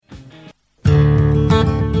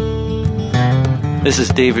This is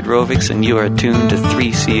David Rovix, and you are tuned to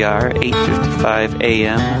 3CR 8:55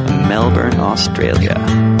 AM, Melbourne, Australia.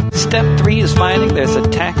 Step 3 is finding there's a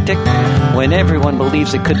tactic when everyone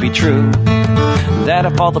believes it could be true. That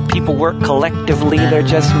if all the people work collectively, there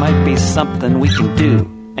just might be something we can do,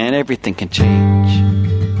 and everything can change.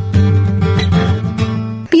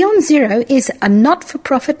 Beyond Zero is a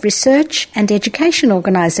not-for-profit research and education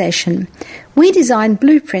organisation. We design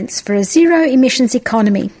blueprints for a zero-emissions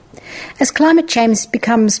economy. As climate change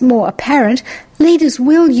becomes more apparent, leaders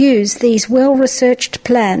will use these well-researched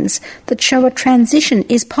plans that show a transition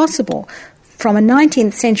is possible from a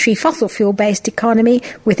 19th century fossil fuel-based economy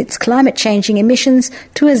with its climate-changing emissions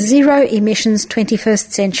to a zero-emissions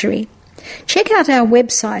 21st century. Check out our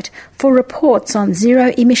website for reports on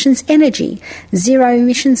zero-emissions energy,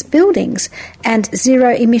 zero-emissions buildings, and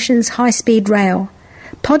zero-emissions high-speed rail.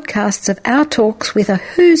 Podcasts of our talks with a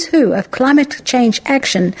who's who of climate change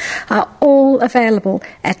action are all available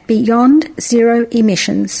at Beyond Zero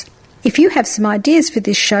Emissions. If you have some ideas for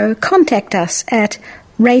this show, contact us at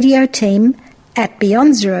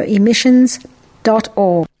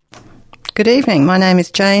radioteam@beyondzeroemissions.org. Good evening. My name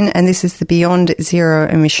is Jane, and this is the Beyond Zero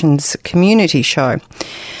Emissions Community Show.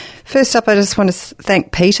 First up, I just want to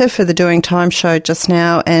thank Peter for the Doing Time show just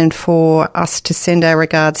now, and for us to send our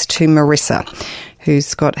regards to Marissa,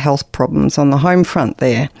 who's got health problems on the home front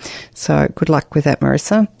there. So good luck with that,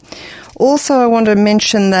 Marissa. Also, I want to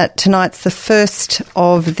mention that tonight's the first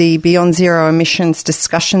of the Beyond Zero Emissions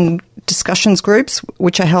discussions groups,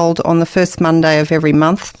 which are held on the first Monday of every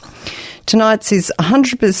month. Tonight's is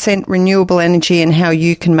 100% renewable energy and how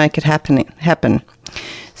you can make it happen.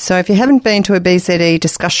 So if you haven't been to a BZE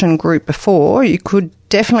discussion group before, you could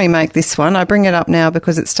definitely make this one. I bring it up now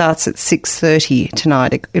because it starts at 6:30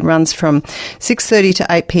 tonight. It runs from 6:30 to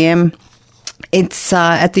 8 p.m. It's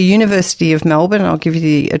at the University of Melbourne. I'll give you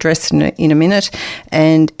the address in a minute.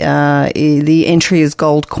 And the entry is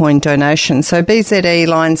gold coin donation. So BZE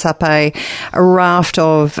lines up a raft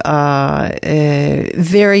of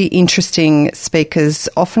very interesting speakers,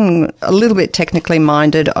 often a little bit technically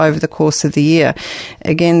minded over the course of the year.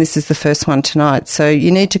 Again, this is the first one tonight. So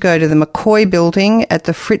you need to go to the McCoy building at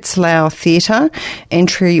the Fritz Lau Theatre,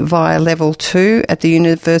 entry via level 2 at the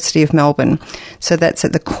University of Melbourne. So that's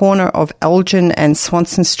at the corner of Elgin and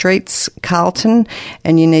Swanson Streets, Carlton,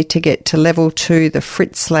 and you need to get to level 2, the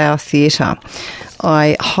Fritz Lau Theatre.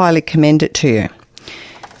 I highly commend it to you.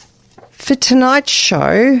 For tonight's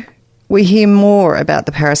show, we hear more about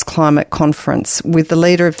the Paris Climate Conference with the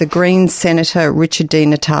leader of the Greens, Senator Richard Di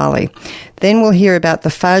Natale. Then we'll hear about the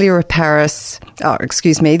failure of Paris.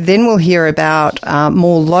 Then we'll hear about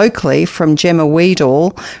more locally from Gemma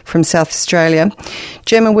Weedall from South Australia.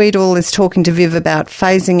 Gemma Weedall is talking to Viv about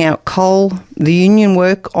phasing out coal, the union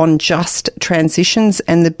work on just transitions,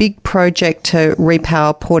 and the big project to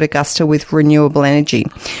repower Port Augusta with renewable energy,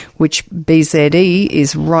 which BZE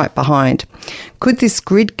is right behind. Could this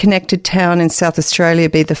grid-connected town in South Australia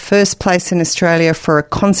be the first place in Australia for a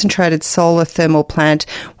concentrated solar thermal plant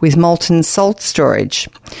with molten salt storage?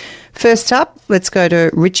 First up, let's go to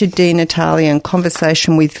Richard Di Natale and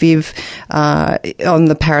conversation with Viv on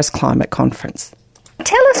the Paris Climate Conference.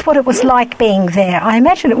 Tell us what it was like being there. I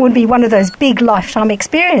imagine it would be one of those big lifetime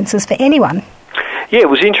experiences for anyone. Yeah, it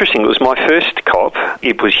was interesting. It was my first COP.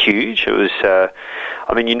 It was huge. It was,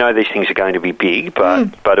 these things are going to be big,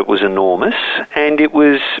 but it was enormous. And it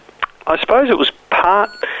was, I suppose it was part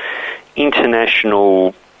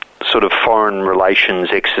international sort of foreign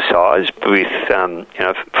relations exercise with,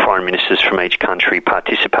 foreign ministers from each country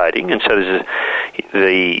participating. And so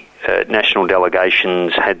the national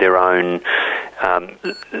delegations had their own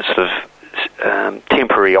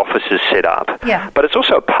temporary offices set up. Yeah. But it's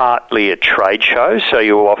also partly a trade show, so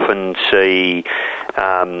you'll often see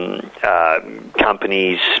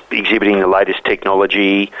companies exhibiting the latest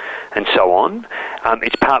technology and so on.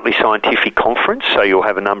 It's partly scientific conference, so you'll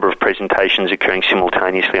have a number of presentations occurring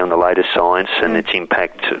simultaneously on the latest science and its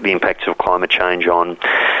impact, the impacts of climate change on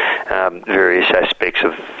various aspects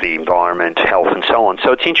of the environment, health and so on.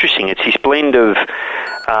 So it's interesting. It's this blend of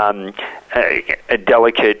a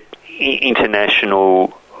delicate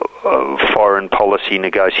international foreign policy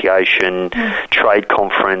negotiation, trade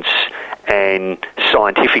conference and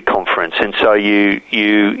scientific conference. And so you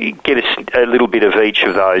get a little bit of each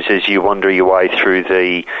of those as you wander your way through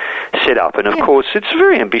the setup. And of course, it's a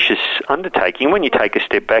very ambitious undertaking when you take a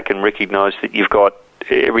step back and recognise that you've got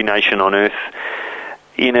every nation on earth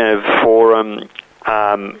in a forum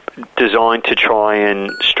designed to try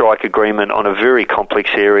and strike agreement on a very complex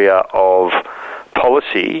area of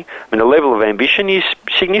policy, I mean, the level of ambition is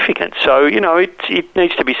significant. So, you know, it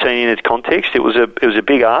needs to be seen in its context. It was a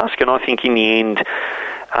big ask, and I think in the end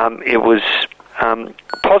it was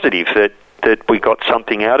positive that we got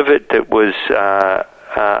something out of it that was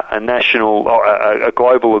a national, a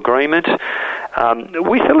global agreement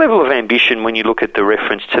with a level of ambition when you look at the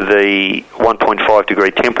reference to the 1.5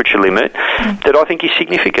 degree temperature limit that I think is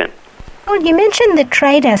significant. Well, you mentioned the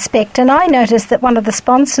trade aspect, and I noticed that one of the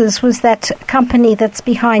sponsors was that company that's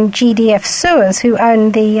behind GDF Suez, who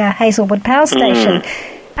own the Hazelwood Power Station.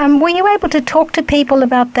 Were you able to talk to people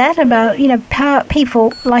about that, about, you know,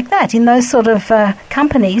 people like that in those sort of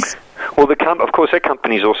companies? Well, of course, that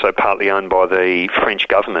company is also partly owned by the French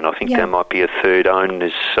government. I think there might be a third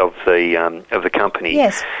owners of the company.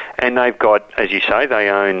 Yes. And they've got, as you say, they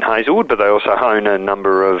own Hazelwood, but they also own a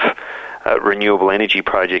number of renewable energy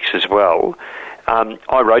projects as well.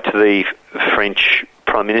 I wrote to the French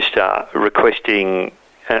Prime Minister requesting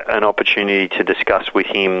an opportunity to discuss with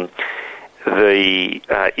him the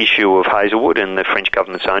issue of Hazelwood and the French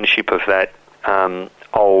government's ownership of that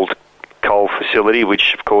old coal facility,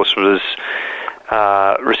 which of course was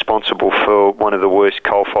responsible for one of the worst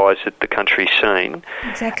coal fires that the country's seen.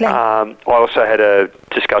 Exactly. I also had a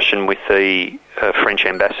discussion with the French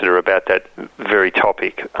ambassador about that very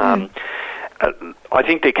topic. I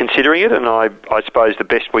think they're considering it, and I suppose the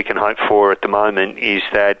best we can hope for at the moment is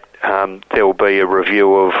that there will be a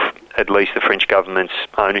review of at least the French government's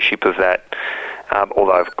ownership of that,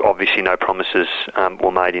 although obviously no promises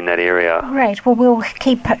were made in that area. Great. Well, we'll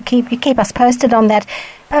keep us posted on that.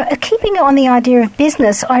 Keeping on the idea of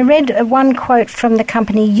business, I read one quote from the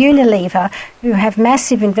company Unilever, who have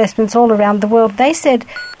massive investments all around the world. They said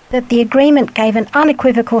that the agreement gave an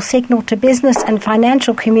unequivocal signal to business and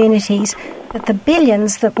financial communities that the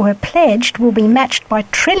billions that were pledged will be matched by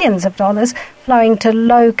trillions of dollars flowing to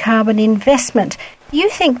low-carbon investment. Do you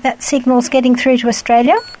think that signal's getting through to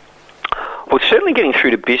Australia? Well, it's certainly getting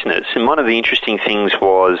through to business, and one of the interesting things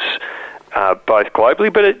was both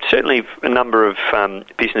globally, but certainly a number of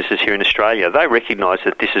businesses here in Australia, they recognise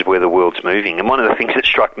that this is where the world's moving. And one of the things that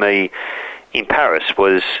struck me in Paris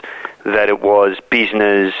was that it was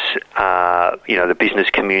business, the business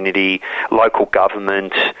community, local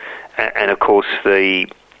government, and of course the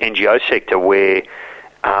NGO sector where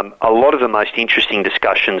a lot of the most interesting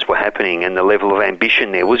discussions were happening, and the level of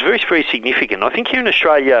ambition there was very, very significant. I think here in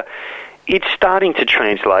Australia it's starting to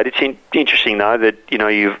translate. It's interesting, though, that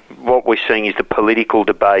what we're seeing is the political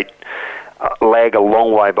debate lag a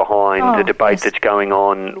long way behind the debate that's going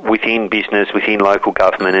on within business, within local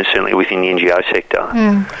government, and certainly within the NGO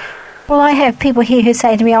sector. Well, I have people here who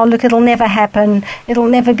say to me, oh, look, it'll never happen, it'll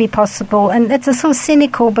never be possible, and it's a sort of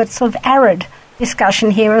cynical but sort of arid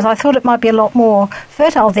discussion here, as I thought it might be a lot more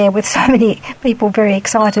fertile there with so many people very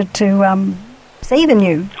excited to see the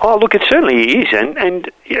new. Oh, look, it certainly is, and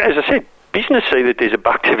as I said, business see that there's a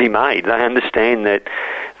buck to be made. They understand that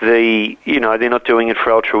they're not doing it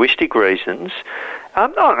for altruistic reasons.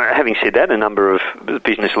 Having said that, a number of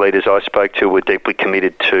business leaders I spoke to were deeply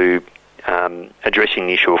committed to addressing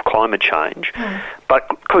the issue of climate change. But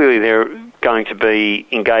clearly they're going to be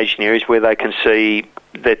engaged in areas where they can see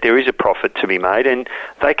that there is a profit to be made, and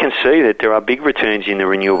they can see that there are big returns in the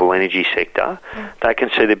renewable energy sector. They can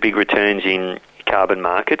see the big returns in carbon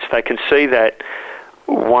markets. They can see that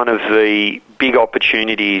one of the big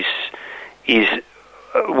opportunities is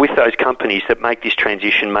with those companies that make this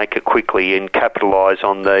transition, make it quickly and capitalise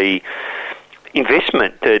on the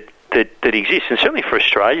investment that exists. And certainly for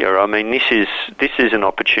Australia, I mean, this is an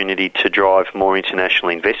opportunity to drive more international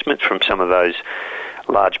investment from some of those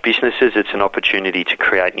large businesses. It's an opportunity to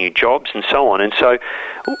create new jobs and so on. And so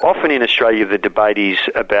often in Australia the debate is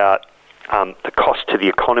about the cost to the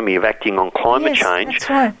economy of acting on climate change, that's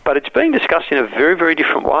right. But it's being discussed in a very, very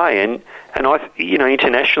different way, and I,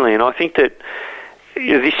 internationally, and I think that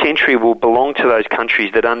this century will belong to those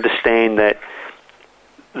countries that understand that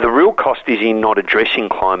the real cost is in not addressing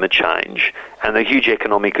climate change, and the huge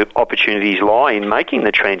economic opportunities lie in making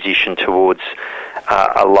the transition towards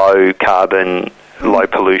a low carbon, low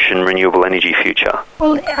pollution, renewable energy future.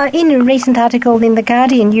 Well, in a recent article in The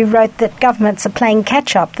Guardian, you wrote that governments are playing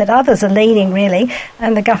catch-up, that others are leading, really,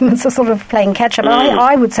 and the governments are sort of playing catch-up.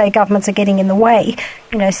 I would say governments are getting in the way,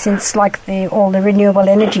 since all the renewable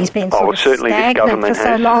energy has been sort of stagnant for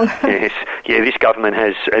so long. This government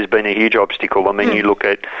has been a huge obstacle. I mean, you look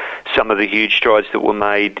at some of the huge strides that were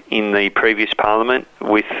made in the previous parliament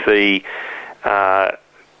with the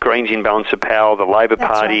Greens in balance of power, the Labor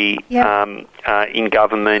Party in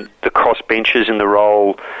government, the crossbenchers and the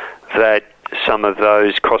role that some of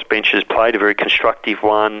those crossbenchers played, a very constructive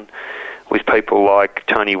one. with people like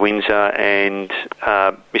Tony Windsor and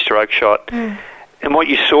Mr Oakeshott. And what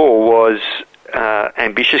you saw was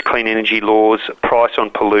ambitious clean energy laws, price on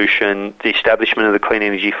pollution, the establishment of the Clean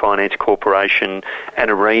Energy Finance Corporation, an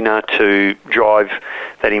arena to drive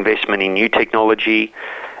that investment in new technology.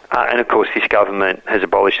 And of course, this government has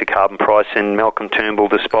abolished the carbon price, and Malcolm Turnbull,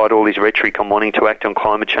 despite all his rhetoric on wanting to act on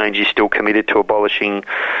climate change, is still committed to abolishing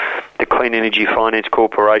the Clean Energy Finance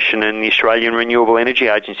Corporation and the Australian Renewable Energy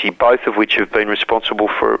Agency, both of which have been responsible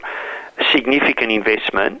for significant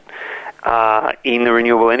investment in the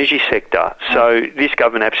renewable energy sector. So this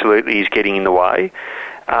government absolutely is getting in the way.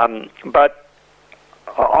 But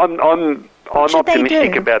I'm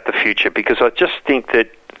optimistic about the future, because I just think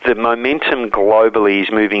that the momentum globally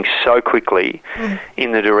is moving so quickly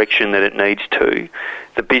in the direction that it needs to.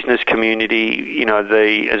 The business community, as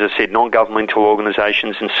I said, non-governmental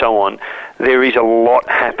organisations and so on, there is a lot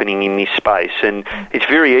happening in this space, and it's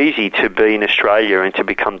very easy to be in Australia and to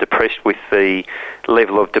become depressed with the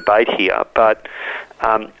level of debate here, but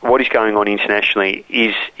what is going on internationally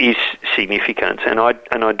is significant, and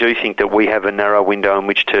I do think that we have a narrow window in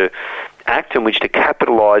which to act, in which to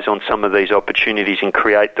capitalise on some of these opportunities and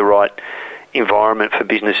create the right environment for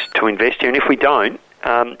business to invest in. And if we don't,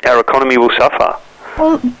 our economy will suffer.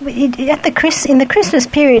 Well, in the Christmas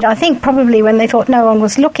period, I think probably when they thought no one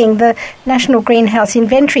was looking, the National Greenhouse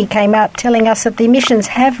Inventory came out telling us that the emissions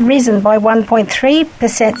have risen by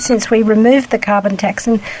 1.3% since we removed the carbon tax,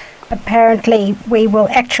 and apparently we will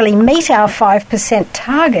actually meet our 5%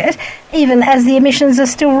 target even as the emissions are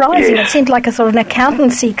still rising. Yes. It seemed like a sort of an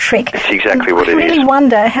accountancy trick. That's exactly what it is. I really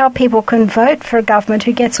wonder how people can vote for a government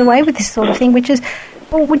who gets away with this sort of thing, which is,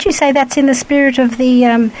 well, would you say that's in the spirit of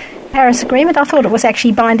the Paris Agreement? I thought it was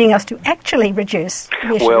actually binding us to actually reduce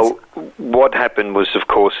emissions. Well, what happened was, of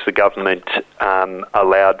course, the government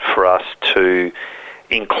allowed for us to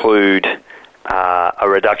include a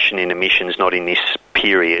reduction in emissions not in this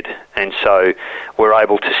period, and so we're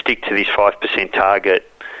able to stick to this 5%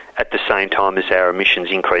 target at the same time as our emissions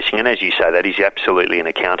increasing. And as you say, that is absolutely an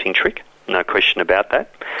accounting trick, no question about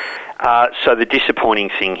that. So the disappointing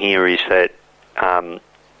thing here is that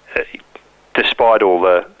despite all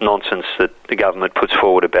the nonsense that the government puts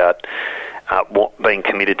forward about being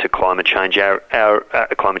committed to climate change, our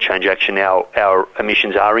climate change action, our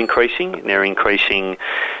emissions are increasing. They're increasing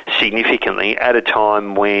significantly at a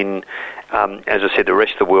time when, as I said, the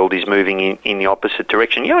rest of the world is moving in the opposite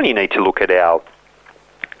direction. You only need to look at our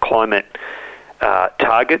climate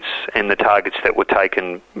targets and the targets that were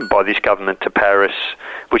taken by this government to Paris,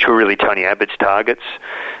 which were really Tony Abbott's targets.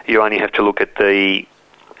 You only have to look at the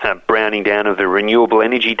browning down of the renewable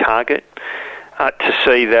energy target to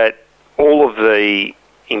see that all of the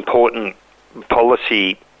important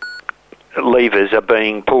policy levers are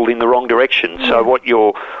being pulled in the wrong direction. Yeah. So what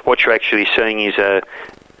you're actually seeing is a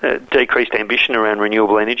decreased ambition around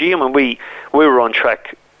renewable energy. I mean, we were on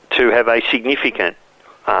track to have a significant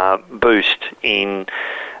boost in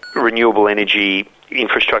renewable energy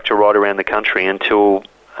infrastructure right around the country until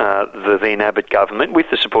the then Abbott government, with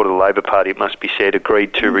the support of the Labor Party, it must be said,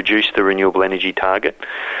 agreed to reduce the renewable energy target.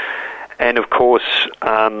 And of course,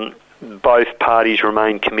 both parties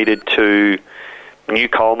remain committed to new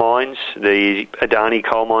coal mines. The Adani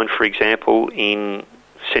coal mine, for example, in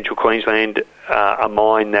central Queensland, a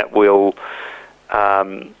mine that will,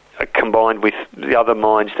 combined with the other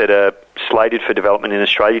mines that are slated for development in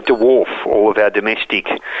Australia, dwarf all of our domestic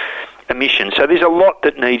emissions. So there's a lot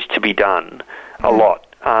that needs to be done, a lot.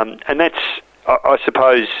 And that's, I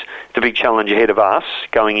suppose, the big challenge ahead of us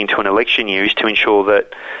going into an election year is to ensure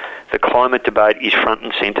that the climate debate is front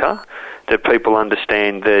and centre, that people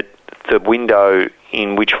understand that the window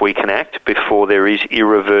in which we can act before there is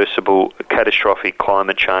irreversible, catastrophic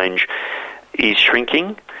climate change is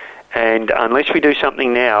shrinking. And unless we do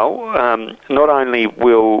something now, not only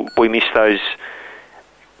will we miss those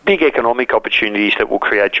big economic opportunities that will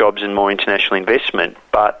create jobs and more international investment,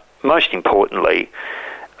 but most importantly,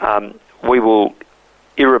 we will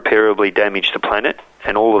irreparably damage the planet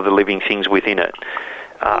and all of the living things within it.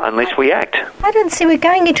 Unless we act. I don't see, we're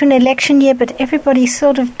going into an election year, but everybody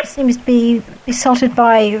sort of seems to be besotted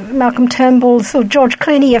by Malcolm Turnbull's sort of George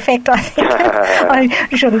Clooney effect, I think.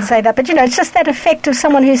 I shouldn't say that, but it's just that effect of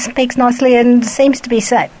someone who speaks nicely and seems to be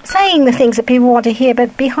saying the things that people want to hear,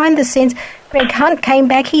 but behind the scenes, Greg Hunt came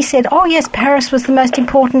back, he said, oh yes, Paris was the most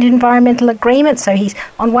important environmental agreement, so he's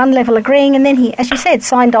on one level agreeing, and then he, as you said,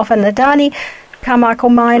 signed off on the Adani Carmichael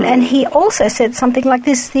mine, and he also said something like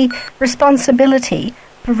this: the responsibility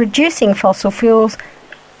for reducing fossil fuels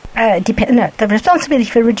the responsibility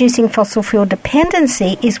for reducing fossil fuel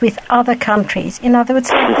dependency is with other countries. In other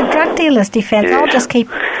words, like the drug dealer's defence. Yes. I'll just keep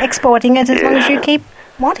exporting it as long as you keep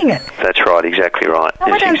wanting it. That's right, exactly right. No,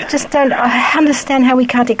 I understand how we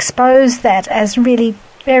can't expose that as really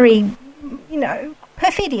very,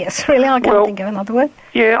 perfidious, really. I can't think of another word.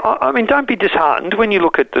 Yeah, I mean, don't be disheartened. When you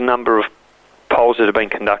look at the number of polls that have been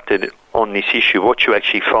conducted on this issue, what you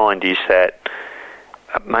actually find is that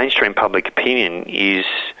mainstream public opinion is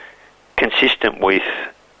consistent with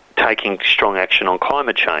taking strong action on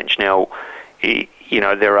climate change. Now,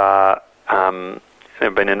 there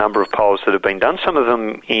have been a number of polls that have been done, some of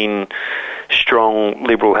them in strong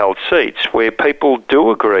Liberal-held seats, where people do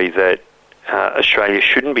agree that Australia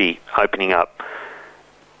shouldn't be opening up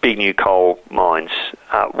big new coal mines,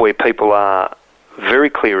 where people are very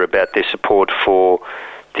clear about their support for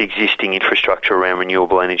the existing infrastructure around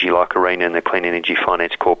renewable energy like ARENA and the Clean Energy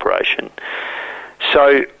Finance Corporation.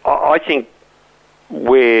 So I think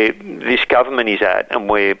where this government is at and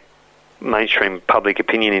where mainstream public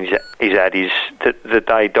opinion is at is that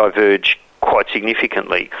they diverge quite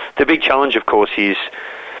significantly. The big challenge, of course, is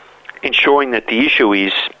ensuring that the issue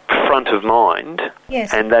is front of mind,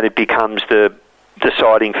 yes, and that it becomes the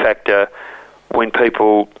deciding factor when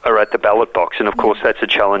people are at the ballot box, and of course that's a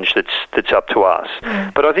challenge that's up to us.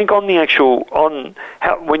 But I think when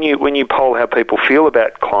you poll how people feel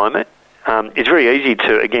about climate, it's very easy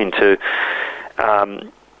to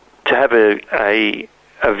have a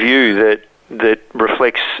view that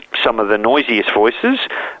reflects some of the noisiest voices,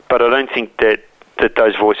 but I don't think that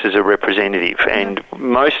those voices are representative. And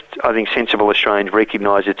most, I think, sensible Australians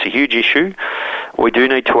recognise it's a huge issue. We do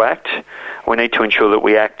need to act. We need to ensure that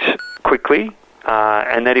we act quickly,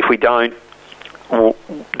 and that if we don't,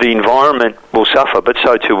 the environment will suffer, but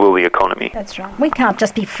so too will the economy. That's right. We can't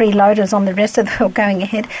just be freeloaders on the rest of the world going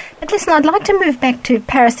ahead. But listen, I'd like to move back to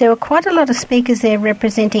Paris. There were quite a lot of speakers there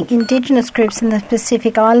representing Indigenous groups and the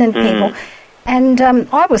Pacific Island people. And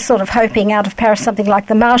I was sort of hoping out of Paris something like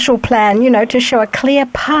the Marshall Plan, to show a clear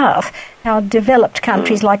path how developed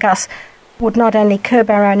countries like us would not only curb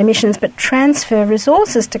our own emissions but transfer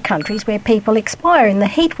resources to countries where people expire in the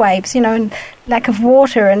heat waves, and lack of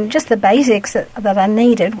water and just the basics that are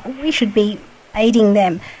needed. We should be aiding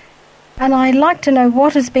them. And I'd like to know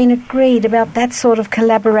what has been agreed about that sort of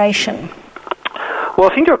collaboration. Well,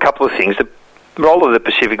 I think there are a couple of things. The role of the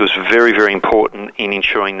Pacific was very, very important in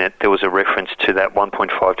ensuring that there was a reference to that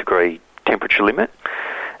 1.5 degree temperature limit.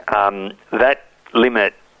 That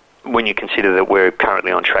limit, when you consider that we're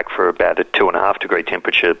currently on track for about a 2.5 degree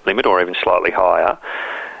temperature limit, or even slightly higher,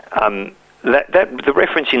 the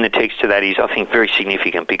reference in the text to that is, I think, very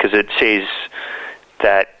significant, because it says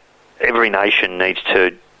that every nation needs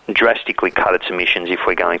to drastically cut its emissions if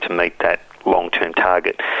we're going to meet that long-term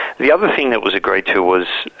target. The other thing that was agreed to was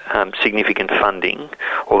significant funding,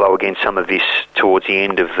 although again some of this towards the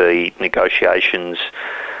end of the negotiations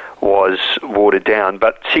was watered down,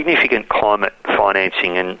 but significant climate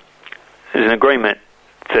financing, and there's an agreement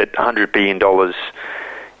that $100 billion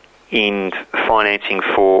in financing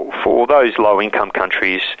for those low-income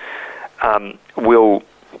countries will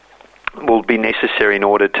be necessary in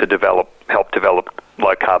order to help develop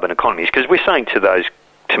low-carbon economies. Because we're saying to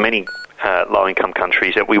many low-income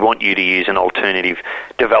countries that we want you to use an alternative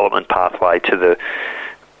development pathway to the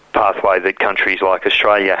pathway that countries like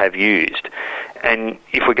Australia have used. And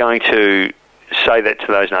if we're going to say that to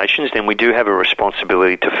those nations, then we do have a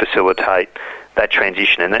responsibility to facilitate that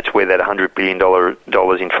transition, and that's where that $100 billion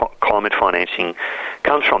in climate financing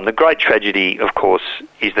comes from. The great tragedy, of course,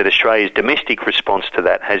 is that Australia's domestic response to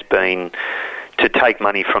that has been to take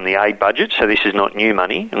money from the aid budget, so this is not new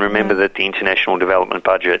money, and remember that the international development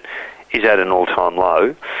budget is at an all-time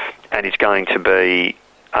low, and it's going to be,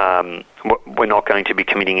 we're not going to be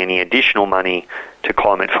committing any additional money to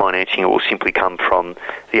climate financing. It will simply come from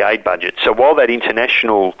the aid budget. So while that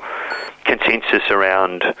international consensus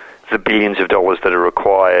around the billions of dollars that are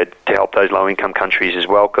required to help those low-income countries is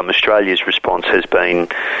welcome, Australia's response has been,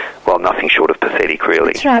 well, nothing short of pathetic,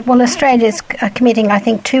 really. That's right. Well, Australia's committing, I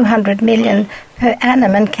think, $200 million per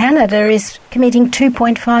annum, and Canada is committing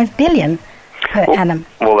 $2.5 billion per annum.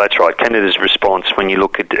 Well, that's right. Canada's response, when you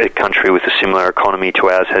look at a country with a similar economy to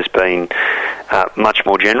ours, has been much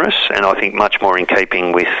more generous, and I think much more in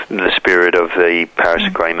keeping with the spirit of the Paris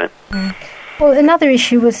Agreement. Well, another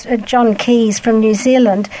issue was John Keys from New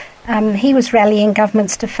Zealand. He was rallying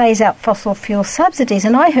governments to phase out fossil fuel subsidies,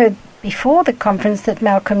 and I heard before the conference that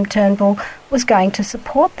Malcolm Turnbull was going to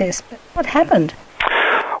support this. But what happened?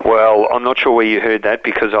 Well, I'm not sure where you heard that,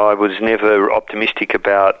 because I was never optimistic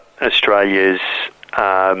about Australia's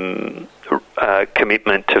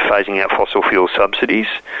commitment to phasing out fossil fuel subsidies.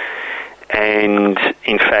 And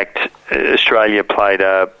in fact, Australia played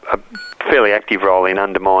a fairly active role in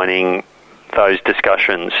undermining those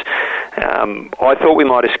discussions. I thought we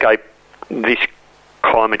might escape this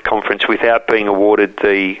climate conference without being awarded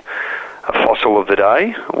the Fossil of the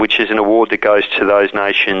Day, which is an award that goes to those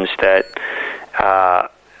nations that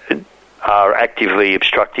are actively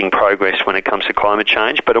obstructing progress when it comes to climate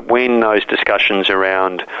change. But when those discussions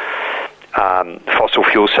around fossil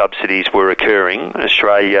fuel subsidies were occurring,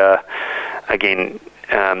 Australia, again,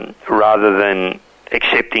 rather than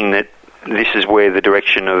accepting that this is where the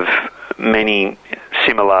direction of many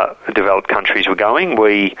similar developed countries were going,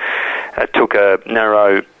 we took a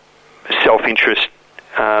narrow self-interest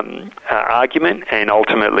argument, and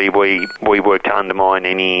ultimately we worked to undermine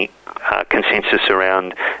any consensus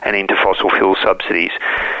around an end to fossil fuel subsidies.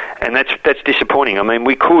 And that's disappointing. I mean,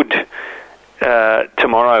 we could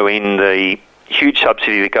tomorrow end the huge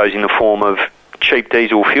subsidy that goes in the form of cheap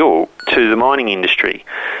diesel fuel to the mining industry.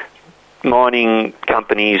 Mining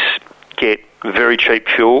companies get very cheap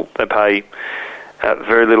fuel. They pay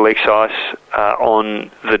very little excise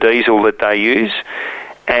on the diesel that they use,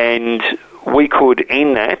 and we could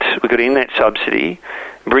end that. We could end that subsidy,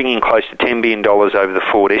 bring in close to $10 billion over the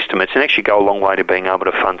forward estimates, and actually go a long way to being able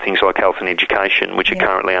to fund things like health and education, which are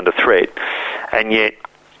currently under threat. And yet,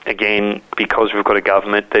 again, because we've got a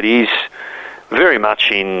government that is very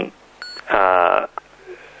much in the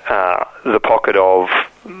pocket of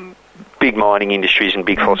big mining industries and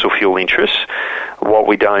big fossil fuel interests, what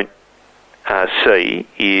we don't see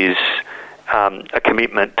is a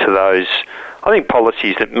commitment to those, I think,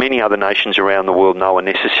 policies that many other nations around the world know are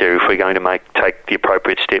necessary if we're going to take the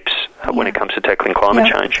appropriate steps when it comes to tackling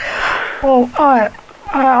climate change. Well,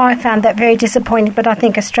 I found that very disappointing, but I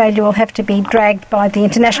think Australia will have to be dragged by the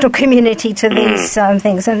international community to these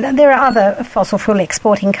things. And there are other fossil fuel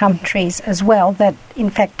exporting countries as well that, in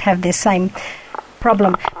fact, have this same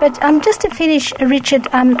problem. But just to finish, Richard,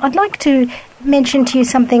 I'd like to mention to you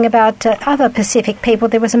something about other Pacific people.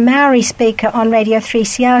 There was a Maori speaker on Radio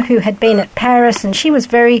 3CR who had been at Paris, and she was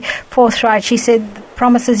very forthright. She said the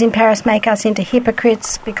promises in Paris make us into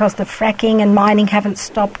hypocrites because the fracking and mining haven't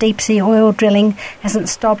stopped, deep sea oil drilling hasn't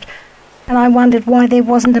stopped. And I wondered why there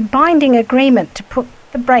wasn't a binding agreement to put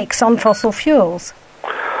the brakes on fossil fuels.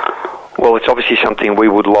 Well, it's obviously something we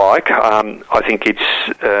would like. I think it's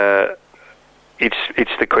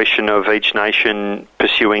the question of each nation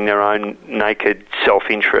pursuing their own naked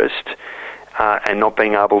self-interest and not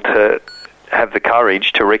being able to have the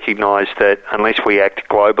courage to recognise that unless we act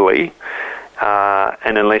globally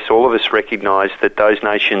and unless all of us recognise that those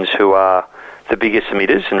nations who are the biggest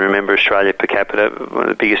emitters, and remember Australia per capita, one of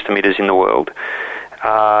the biggest emitters in the world,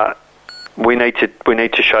 we need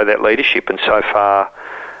to show that leadership, and so far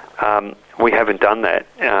we haven't done that.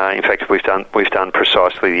 In fact, we've done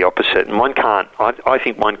precisely the opposite. And I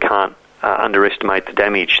think one can't underestimate the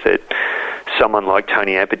damage that someone like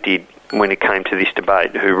Tony Abbott did when it came to this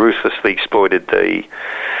debate, who ruthlessly exploited the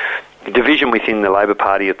division within the Labor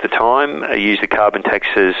Party at the time, used the carbon tax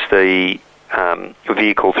as the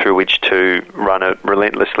vehicle through which to run a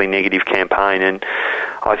relentlessly negative campaign. And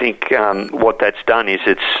I think what that's done is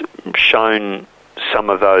it's shown some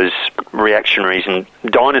of those reactionaries and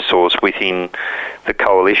dinosaurs within the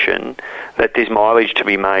coalition that there's mileage to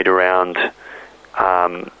be made around,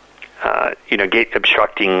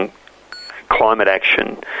 obstructing climate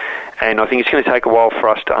action. And I think it's going to take a while for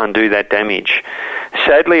us to undo that damage.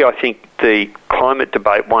 Sadly, I think the climate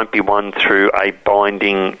debate won't be won through a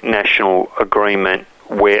binding national agreement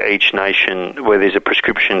where there's a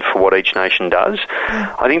prescription for what each nation does.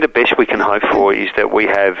 I think the best we can hope for is that we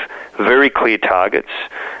have very clear targets,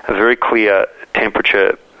 a very clear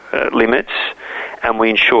temperature limits, and we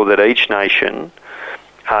ensure that each nation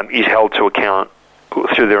is held to account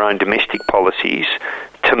through their own domestic policies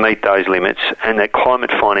to meet those limits, and that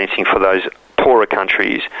climate financing for those poorer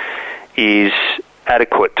countries is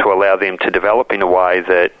adequate to allow them to develop in a way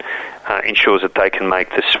that ensures that they can make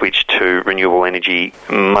the switch to renewable energy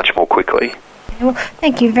much more quickly. Well,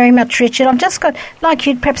 thank you very much, Richard. I've just like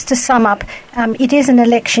you perhaps to sum up, it is an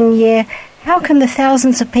election year. How can the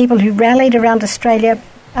thousands of people who rallied around Australia,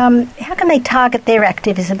 how can they target their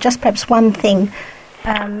activism? Just perhaps one thing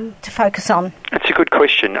to focus on. That's a good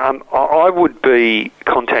question. I would be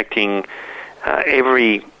contacting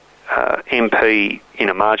every MP in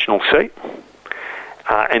a marginal seat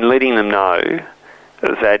and letting them know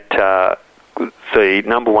that the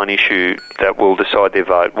number one issue that will decide their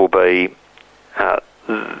vote will be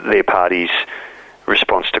their party's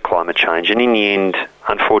response to climate change. And in the end,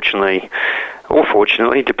 unfortunately, or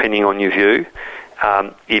fortunately, depending on your view,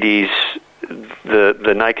 it is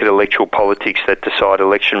the naked electoral politics that decide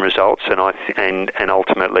election results, and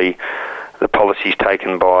ultimately the policies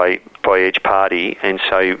taken by each party. And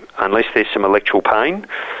so unless there's some electoral pain,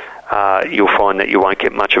 you'll find that you won't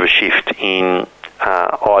get much of a shift in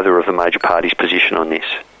either of the major parties' position on this.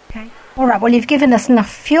 Okay. All right, well, you've given us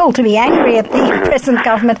enough fuel to be angry at the present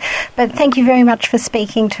government, but thank you very much for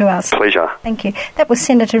speaking to us. Pleasure. Thank you. That was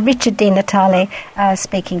Senator Richard Di Natale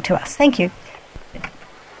speaking to us. Thank you.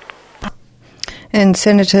 And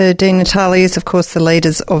Senator Di Natale is, of course, the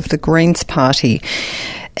leaders of the Greens Party.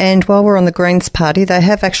 And while we're on the Greens Party, they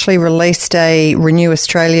have actually released a Renew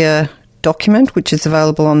Australia document, which is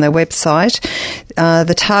available on their website.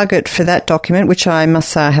 The target for that document, which I must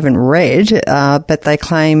say I haven't read, but they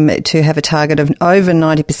claim to have a target of over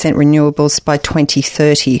 90% renewables by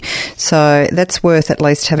 2030. So that's worth at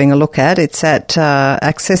least having a look at. It's at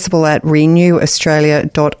accessible at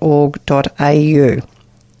renewaustralia.org.au.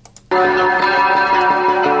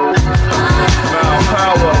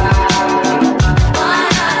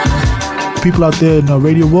 People out there in the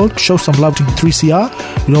radio world, show some love to 3CR.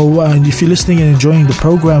 And if you're listening and enjoying the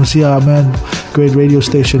programs here, man, great radio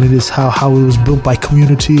station. It is how it was built by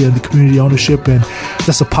community and the community ownership, and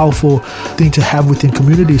that's a powerful thing to have within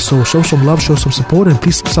community. So show some love, show some support, and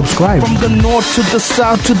please subscribe. From the north to the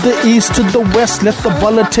south to the east to the west, let the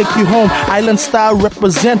baller take you home. Island style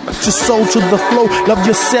represent, put your soul to the flow. Love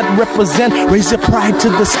your set, represent, raise your pride to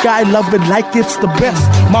the sky. Love it like it's the best.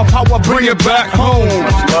 My power, bring it back home.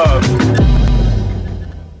 Love.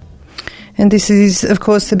 And this is, of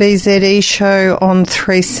course, the BZE show on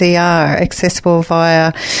 3CR, accessible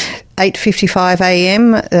via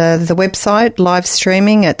 8:55am, the website, live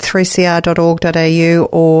streaming at 3cr.org.au,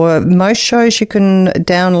 or most shows you can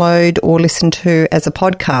download or listen to as a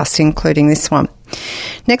podcast, including this one.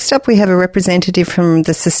 Next up, we have a representative from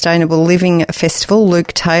the Sustainable Living Festival,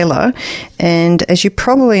 Luke Taylor. And as you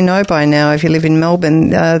probably know by now, if you live in Melbourne,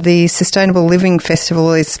 the Sustainable Living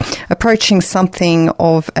Festival is approaching something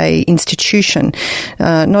of a institution.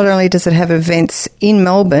 Not only does it have events in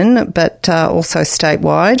Melbourne, but also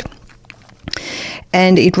statewide.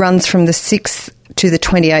 And it runs from the 6th to the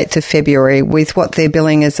 28th of February, with what they're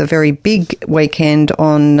billing as a very big weekend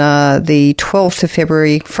on the 12th of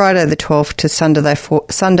February, Friday the 12th to Sunday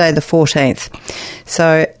the 14th.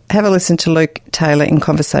 So have a listen to Luke Taylor in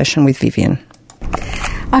conversation with Vivian.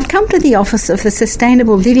 I've come to the office of the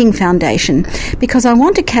Sustainable Living Foundation because I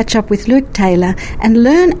want to catch up with Luke Taylor and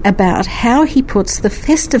learn about how he puts the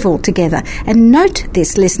festival together. And note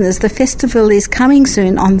this, listeners, the festival is coming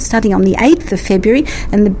soon, starting on the 8th of February,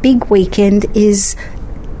 and the big weekend is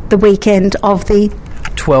the weekend of the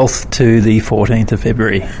 12th to the 14th of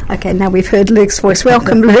February. Okay, now we've heard Luke's voice.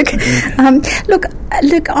 Welcome, Luke. Luke,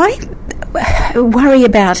 I worry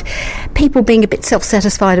about people being a bit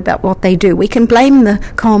self-satisfied about what they do. We can blame the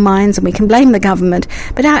coal mines and we can blame the government,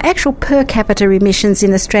 but our actual per capita emissions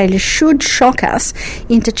in Australia should shock us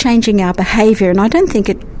into changing our behaviour, and I don't think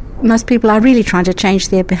most people are really trying to change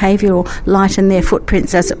their behaviour or lighten their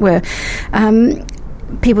footprints, as it were.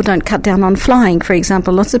 People don't cut down on flying, for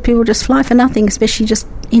example. Lots of people just fly for nothing, especially just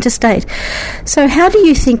interstate. So how do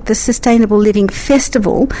you think the Sustainable Living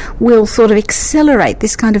Festival will sort of accelerate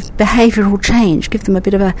this kind of behavioural change, give them a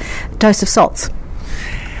bit of a dose of salts?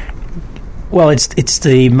 Well, it's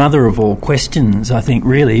the mother of all questions, I think,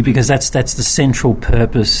 really, because that's the central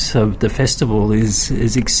purpose of the festival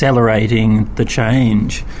is accelerating the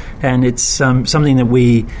change, and it's something that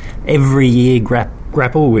we every year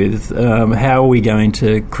grapple with. How are we going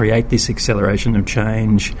to create this acceleration of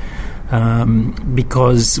change?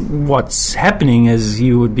 Because what's happening, as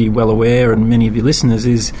you would be well aware, and many of your listeners,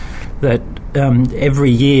 is that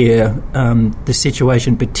every year the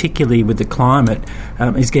situation, particularly with the climate,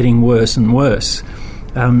 is getting worse and worse.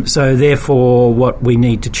 So therefore what we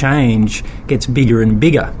need to change gets bigger and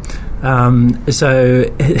bigger. So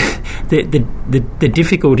the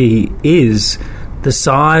difficulty is the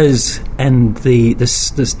size and the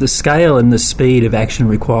scale and the speed of action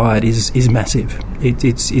required is massive.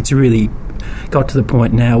 It's really got to the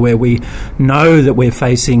point now where we know that we're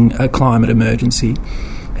facing a climate emergency.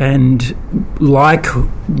 And like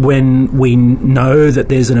when we know that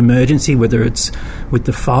there's an emergency, whether it's with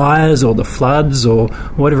the fires or the floods or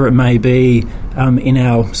whatever it may be, in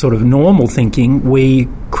our sort of normal thinking, we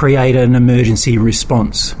create an emergency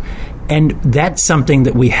response. And that's something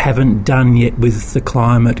that we haven't done yet with the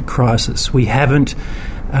climate crisis. We haven't,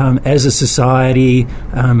 as a society,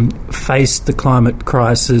 faced the climate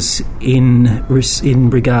crisis in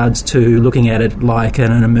regards to looking at it like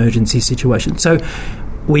an emergency situation. So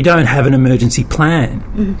we don't have an emergency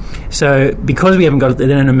plan. So because we haven't got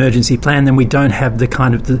an emergency plan, then we don't have the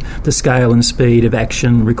kind of the scale and speed of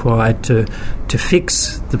action required to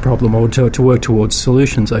fix the problem, or to work towards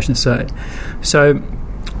solutions, I should say. So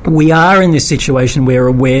we are in this situation where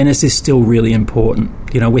awareness is still really important.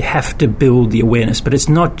 We have to build the awareness, but it's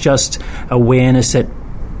not just awareness at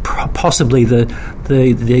possibly the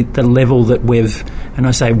level that we've, and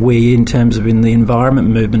I say we in terms of in the environment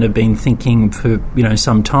movement, have been thinking for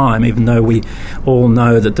some time, even though we all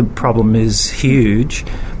know that the problem is huge.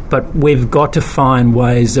 But we've got to find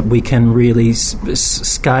ways that we can really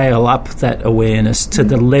scale up that awareness to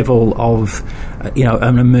the level of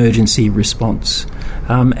an emergency response.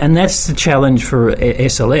 And that's the challenge for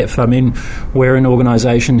SLF. I mean, we're an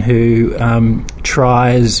organisation who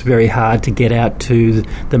tries very hard to get out to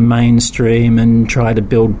the mainstream and try to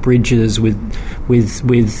build bridges with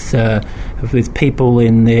people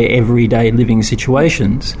in their everyday living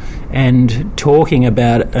situations. And talking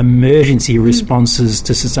about emergency responses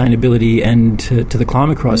to sustainability and to the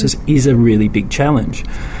climate crisis is a really big challenge.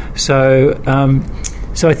 So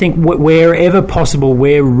I think wherever possible,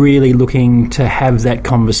 we're really looking to have that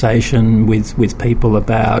conversation with people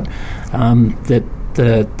about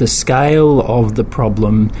the scale of the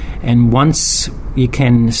problem. And once you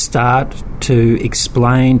can start to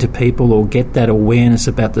explain to people or get that awareness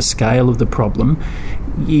about the scale of the problem,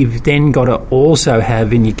 you've then got to also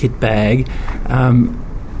have in your kit bag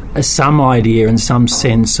some idea and some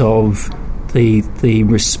sense of the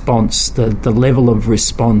response, the level of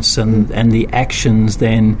response and the actions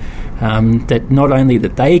then that not only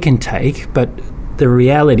that they can take, but the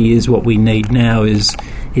reality is what we need now is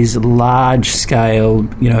large scale,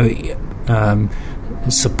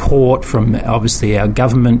 support from obviously our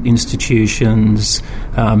government institutions,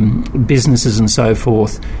 businesses and so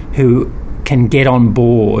forth, who can get on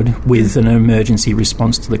board with an emergency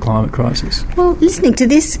response to the climate crisis. Well, listening to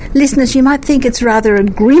this, listeners, you might think it's rather a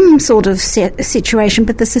grim sort of situation,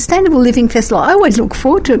 but the Sustainable Living Festival, I always look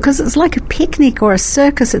forward to it because it's like a picnic or a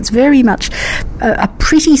circus. It's very much a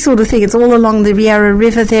pretty sort of thing. It's all along the Yarra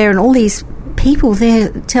River there, and all these people there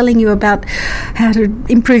telling you about how to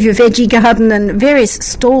improve your veggie garden, and various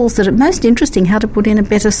stalls that are most interesting, how to put in a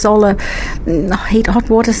better solar hot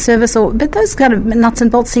water service, but those kind of nuts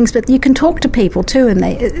and bolts things. But you can talk to people too, and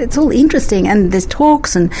it's all interesting, and there's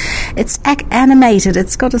talks, and it's animated.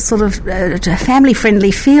 It's got a sort of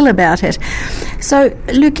family-friendly feel about it. So,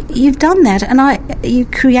 Luke, you've done that, and you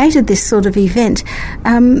created this sort of event.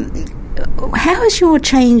 How has your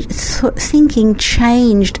thinking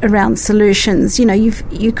changed around solutions?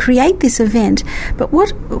 You create this event, but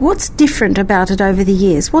what's different about it over the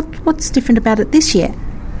years? What's different about it this year?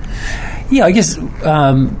 Yeah, I guess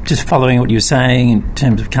just following what you were saying in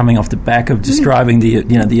terms of coming off the back of describing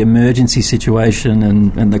the emergency situation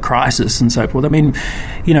and the crisis and so forth. I mean,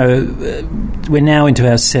 we're now into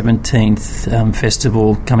our 17th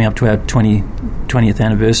festival, coming up to our 20th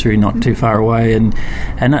anniversary, not too far away, and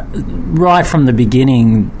right from the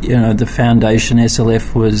beginning, the foundation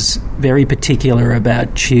SLF was very particular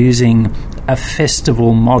about choosing a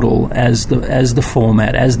festival model as the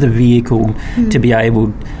format, as the vehicle to be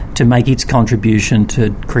able to make its contribution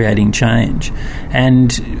to creating change.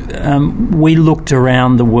 And we looked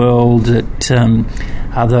around the world at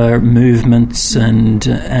other movements and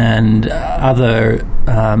other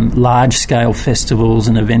large-scale festivals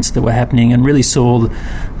and events that were happening, and really saw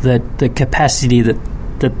that the capacity that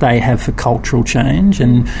they have for cultural change.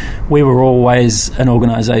 And we were always an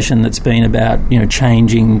organisation that's been about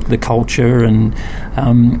changing the culture, and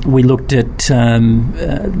we looked at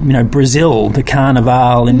Brazil, the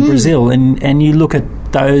Carnival in Brazil, and you look at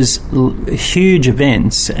those huge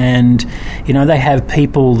events, and they have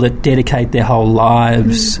people that dedicate their whole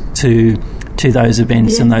lives to those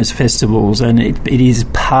events and those festivals, and it is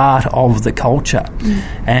part of the culture.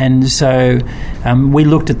 And so we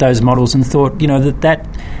looked at those models and thought,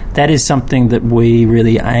 that is something that we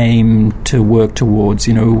really aim to work towards.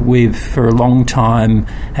 We've for a long time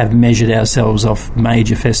have measured ourselves off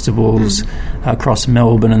major festivals across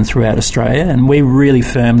Melbourne and throughout Australia, and we really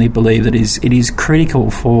firmly believe that it is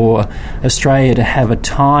critical for Australia to have a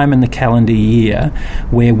time in the calendar year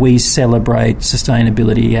where we celebrate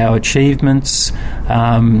sustainability, our achievements,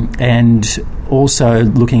 and also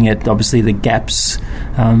looking at obviously the gaps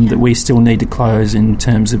that we still need to close in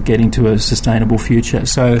terms of getting to a sustainable future.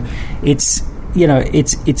 So it's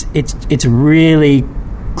really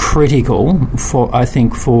critical for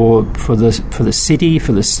the city,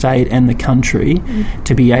 for the state and the country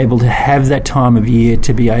to be able to have that time of year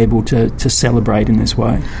to be able to celebrate in this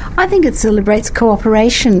way. I think it celebrates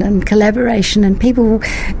cooperation and collaboration and people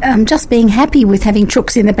just being happy with having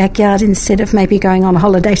chooks in the backyard instead of maybe going on a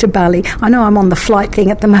holiday to Bali. I know I'm on the flight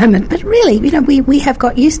thing at the moment, but really, we have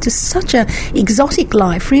got used to such a exotic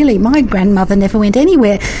life, really. My grandmother never went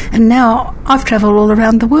anywhere, and now I've travelled all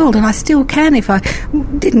around the world, and I still can if I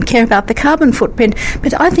didn't care about the carbon footprint.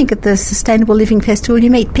 But I think at the Sustainable Living Festival you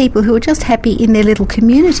meet people who are just happy in their little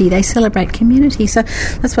community. They celebrate community, so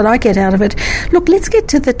that's what I get out of it. Look, let's get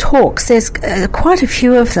to the talks. There's quite a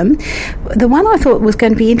few of them. The one I thought was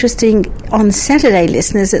going to be interesting on Saturday,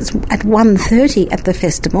 listeners, it's at 1:30 at the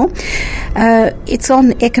festival. It's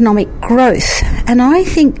on economic growth, and I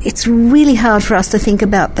think it's really hard for us to think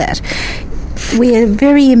about that. We are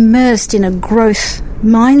very immersed in a growth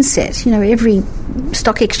mindset. Every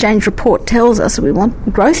stock exchange report tells us we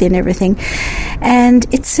want growth in everything, and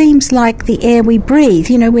it seems like the air we breathe.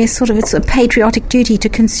 It's a patriotic duty to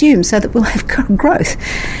consume so that we'll have growth,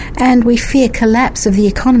 and we fear collapse of the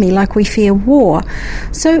economy like we fear war.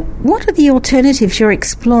 So what are the alternatives you're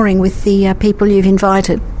exploring with the people you've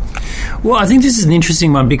invited? Well, I think this is an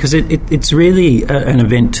interesting one because it's really an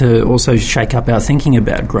event to also shake up our thinking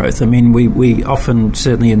about growth. I mean, we often,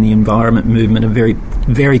 certainly in the environment movement, are very,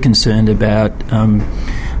 very concerned about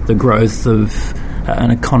the growth of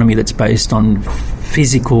an economy that's based on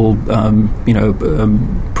physical,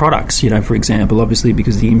 products, for example, obviously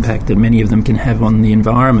because of the impact that many of them can have on the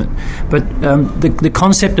environment. But the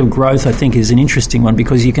concept of growth, I think, is an interesting one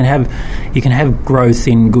because you can have growth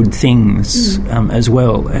in good things as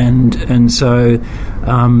well, and so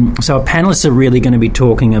our panelists are really going to be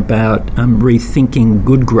talking about rethinking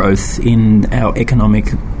good growth in our economic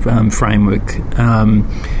framework, and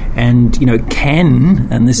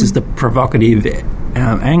this is the provocative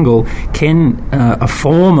angle, can a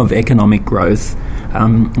form of economic growth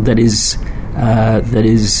that is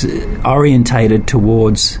orientated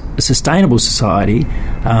towards a sustainable society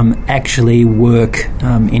actually work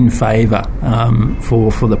in favour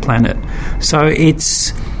for the planet. So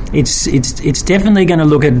it's definitely going to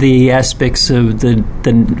look at the aspects of the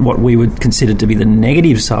what we would consider to be the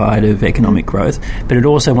negative side of economic growth, but it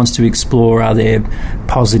also wants to explore are there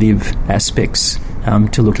positive aspects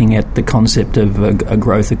to looking at the concept of a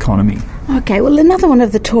growth economy. Okay, well, another one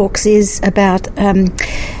of the talks is about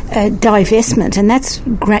divestment, and that's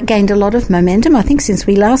gained a lot of momentum, I think, since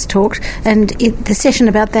we last talked, and the session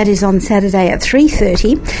about that is on Saturday at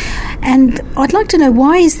 3:30, and I'd like to know,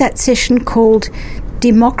 why is that session called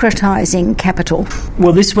Democratising Capital?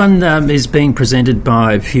 Well, this one is being presented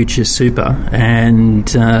by Future Super, and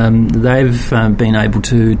they've been able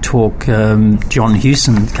to talk John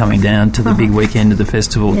Hewson coming down to the big weekend of the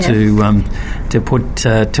festival to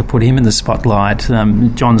put him in the spotlight.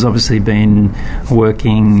 John's obviously been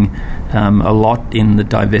working a lot in the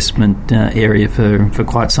divestment area for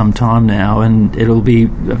quite some time now, and it'll be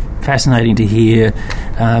fascinating to hear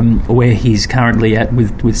where he's currently at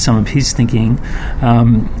with some of his thinking.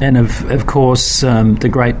 And of course, the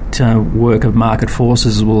great work of Market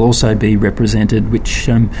Forces will also be represented, which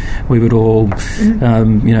we would all,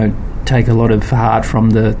 take a lot of heart from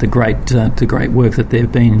the great work that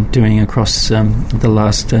they've been doing across the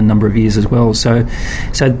last number of years as well. So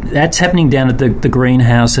that's happening down at the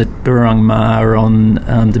Greenhouse at Burrung Ma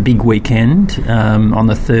on the big weekend on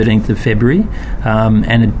the 13th of February,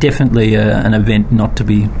 and definitely an event not to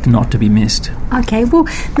be missed. Okay, well,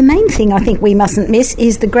 the main thing I think we mustn't miss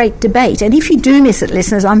is the great debate, and if you do miss it,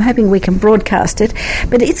 listeners, I'm hoping we can broadcast it.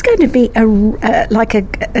 But it's going to be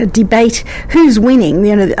a debate who's winning,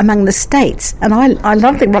 among the states. And I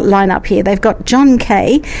love the line-up here. They've got John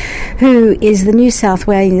Kay, who is the New South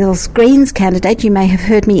Wales Greens candidate. You may have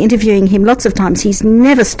heard me interviewing him lots of times. He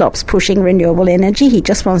never stops pushing renewable energy. He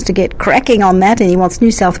just wants to get cracking on that, and he wants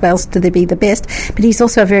New South Wales to be the best. But he's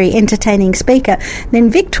also a very entertaining speaker. Then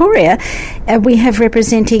Victoria, we have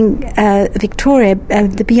representing Victoria,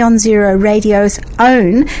 the Beyond Zero Radio's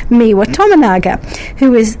own Miwa Tominaga,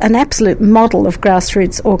 who is an absolute model of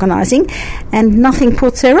grassroots organising, and nothing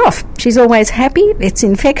puts her off. She's always happy, it's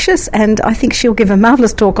infectious, and I think she'll give a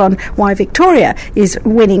marvellous talk on why Victoria is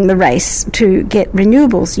winning the race to get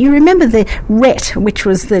renewables. You remember the RET, which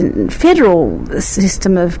was the federal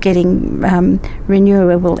system of getting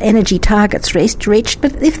renewable energy targets reached,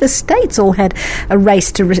 but if the states all had a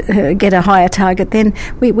race to get a higher target, then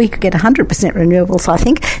we could get 100% renewables, I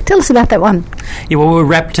think. Tell us about that one. Yeah, well, we're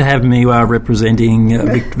rapt to have Miwa representing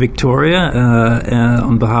Victoria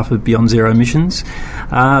on behalf of Beyond Zero Emissions.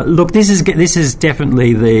 Look, this is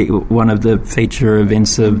definitely one of the feature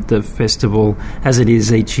events of the festival, as it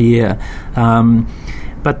is each year.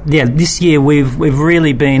 But yeah, this year we've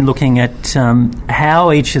really been looking at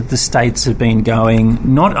how each of the states have been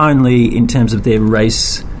going, not only in terms of their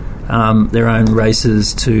own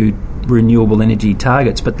races to renewable energy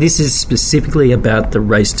targets, but this is specifically about the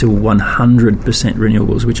race to 100%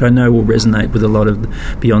 renewables, which I know will resonate with a lot of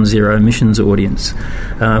the Beyond Zero Emissions audience,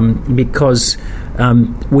 because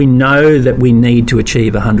we know that we need to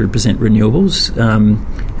achieve 100% renewables.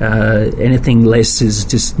 Anything less is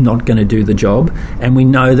just not going to do the job, and we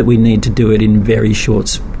know that we need to do it in very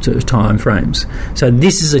short time frames. So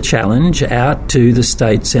this is a challenge out to the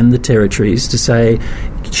states and the territories to say,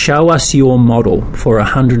 show us your model for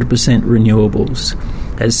 100% renewables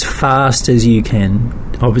as fast as you can,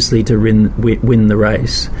 obviously to win the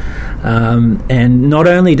race. And not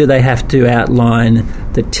only do they have to outline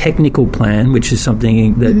the technical plan, which is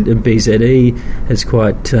something that BZE is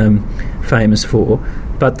quite famous for,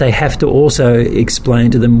 but they have to also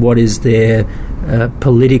explain to them what is their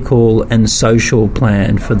political and social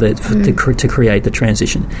plan to create the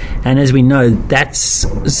transition. And as we know, that's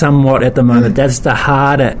somewhat at the moment, that's the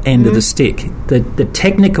harder end of the stick. The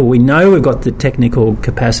technical, we know we've got the technical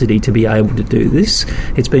capacity to be able to do this.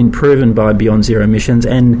 It's been proven by Beyond Zero Emissions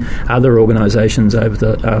and other organisations over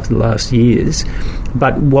the last years.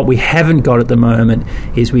 But what we haven't got at the moment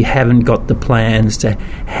is we haven't got the plans to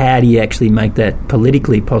how do you actually make that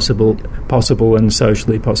politically possible and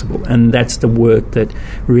socially possible. And that's the work that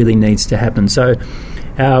really needs to happen. So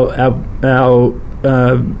our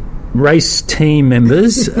race team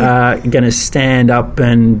members are going to stand up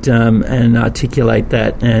and articulate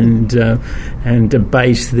that and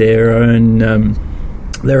debate their own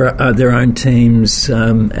teams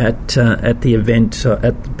at the event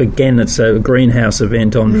It's a greenhouse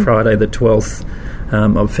event on Friday the 12th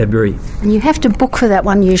of February. And you have to book for that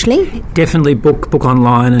one usually? Definitely book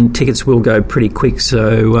online, and tickets will go pretty quick,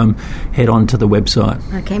 so head on to the website.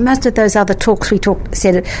 Okay, most of those other talks we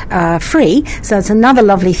said are free, so it's another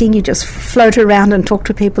lovely thing. You just float around and talk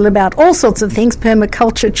to people about all sorts of things,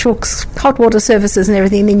 permaculture, chalks, hot water services and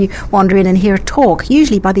everything, then you wander in and hear a talk,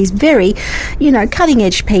 usually by these very,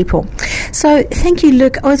 cutting-edge people. So thank you,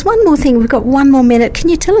 Luke. Oh, there's one more thing. We've got 1 more minute. Can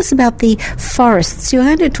you tell us about the forests? You're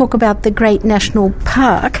going to talk about the Great National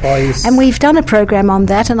Park, and we've done a program on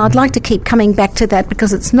that, and I'd like to keep coming back to that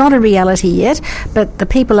because it's not a reality yet, but the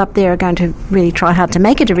people up there are going to really try hard to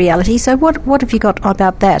make it a reality. So what have you got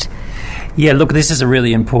about that? Yeah, look, this is a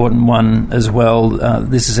really important one as well.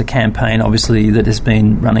 This is a campaign, obviously, that has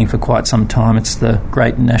been running for quite some time. It's the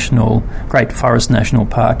Great Forest National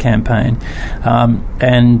Park campaign.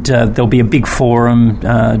 And there'll be a big forum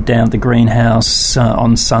down at the greenhouse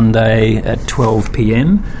on Sunday at 12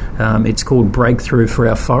 p.m. It's called Breakthrough for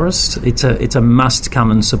Our Forest. It's a must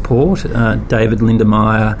come and support. David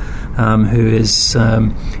Lindemeyer, who has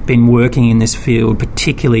been working in this field,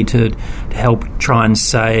 particularly to help try and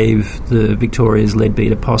save the Victoria's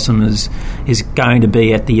leadbeater possum, is going to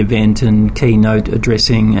be at the event and keynote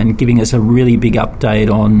addressing and giving us a really big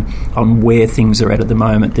update on where things are at the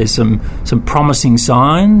moment. There's some promising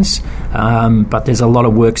signs, but there's a lot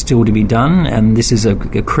of work still to be done, and this is a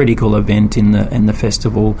critical event in the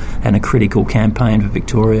festival and a critical campaign for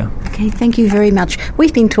Victoria. Okay, thank you very much.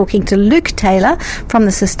 We've been talking to Luke Taylor from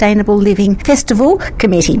the Sustainable Living Festival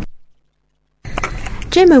Committee.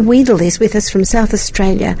 Gemma Weedle is with us from South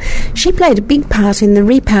Australia. She played a big part in the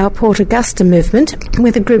Repower Port Augusta movement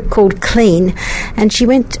with a group called CLEAN, and she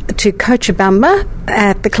went to Cochabamba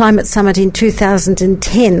at the Climate Summit in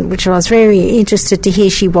 2010, which I was very interested to hear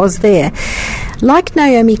she was there. Like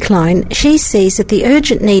Naomi Klein, she sees that the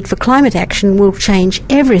urgent need for climate action will change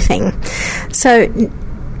everything. So,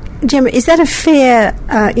 Gemma, is that a fair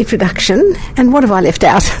introduction? And what have I left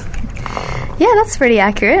out? Yeah, that's pretty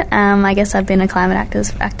accurate. I guess I've been a climate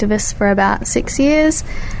activist for about 6 years.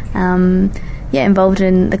 Involved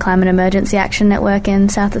in the Climate Emergency Action Network in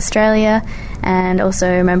South Australia, and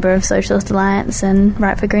also a member of Socialist Alliance and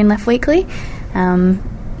Right for Green Left Weekly.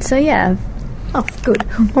 Oh, good.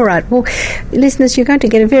 All right. Well, listeners, you're going to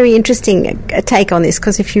get a very interesting take on this,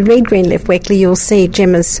 because if you read Green Left Weekly, you'll see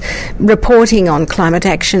Gemma's reporting on climate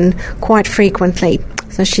action quite frequently.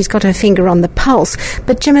 So she's got her finger on the pulse.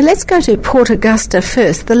 But Gemma, let's go to Port Augusta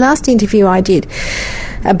first. The last interview I did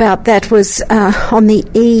about that was on the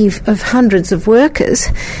eve of hundreds of workers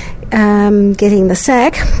getting the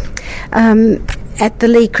sack at the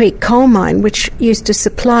Lee Creek coal mine, which used to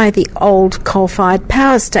supply the old coal-fired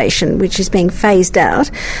power station, which is being phased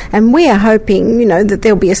out. And we are hoping, that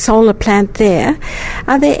there'll be a solar plant there.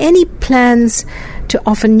 Are there any plans to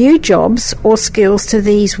offer new jobs or skills to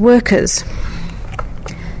these workers?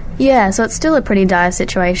 Yeah, so it's still a pretty dire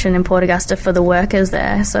situation in Port Augusta for the workers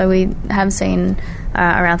there. So we have seen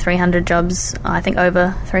around 300 jobs, I think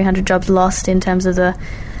over 300 jobs lost in terms of the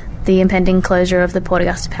impending closure of the Port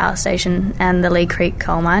Augusta Power Station and the Lee Creek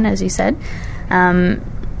coal mine, as you said.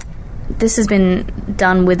 This has been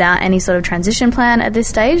done without any sort of transition plan at this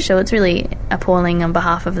stage, so it's really appalling on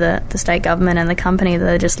behalf of the state government and the company that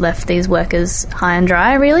they just left these workers high and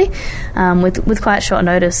dry, really, with quite short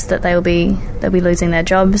notice that they'll be losing their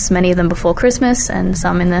jobs, many of them before Christmas and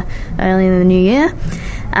some early in the new year.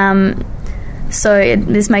 So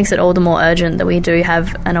this makes it all the more urgent that we do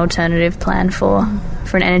have an alternative plan for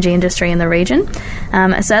an energy industry in the region.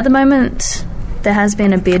 So at the moment, there has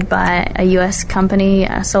been a bid by a US company,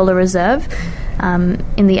 Solar Reserve,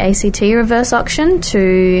 in the ACT reverse auction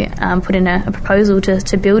to put in a proposal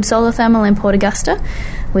to build solar thermal in Port Augusta,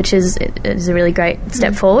 which is a really great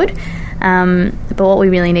step forward. But what we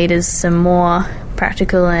really need is some more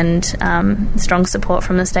practical and strong support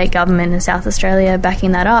from the state government in South Australia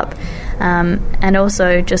backing that up, and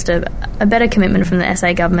also just a better commitment from the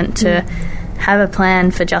SA government to have a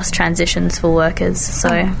plan for just transitions for workers. So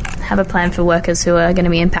have a plan for workers who are going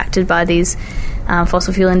to be impacted by these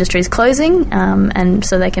fossil fuel industries closing, and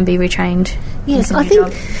so they can be retrained. Yes, I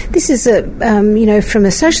think this is from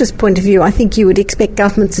a socialist point of view, I think you would expect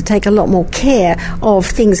governments to take a lot more care of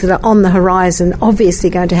things that are on the horizon,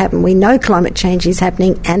 obviously going to happen. We know climate change is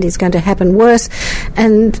happening and is going to happen worse,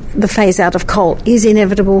 and the phase out of coal is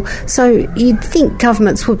inevitable. So you'd think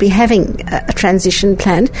governments would be having a transition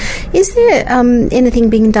plan. Is there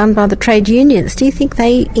anything being done by the trade unions? Do you think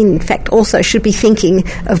they, in fact, also should be thinking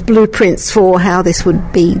of blueprints for how this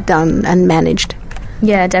would be done and managed?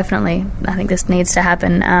 Yeah, definitely. I think this needs to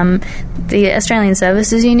happen. The Australian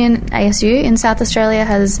Services Union, ASU, in South Australia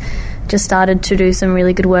has just started to do some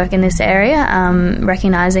really good work in this area,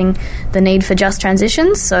 recognising the need for just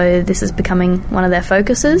transitions. So this is becoming one of their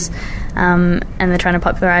focuses, and they're trying to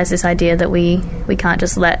popularise this idea that we can't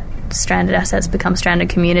just let stranded assets become stranded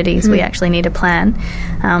communities. We actually need a plan.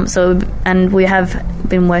 And we have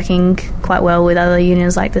been working quite well with other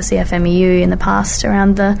unions like the CFMEU in the past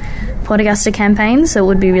around the Port Augusta campaign, so it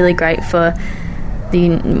would be really great for the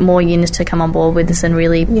more unions to come on board with this and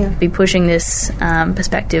really be pushing this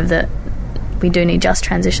perspective that we do need just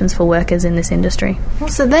transitions for workers in this industry.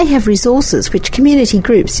 Also, they have resources, which community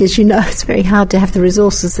groups, as you know, it's very hard to have the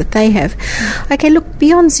resources that they have. Okay, look,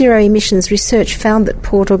 Beyond Zero Emissions research found that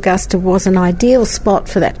Port Augusta was an ideal spot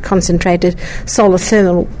for that concentrated solar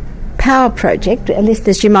thermal power project.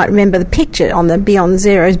 Listeners, you might remember the picture on the Beyond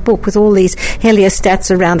Zero's book with all these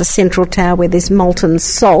heliostats around a central tower where there's molten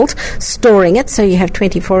salt storing it, so you have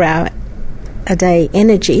 24-hour-a-day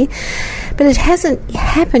energy. But it hasn't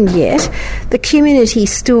happened yet. The community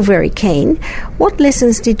is still very keen. What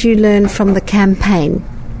lessons did you learn from the campaign?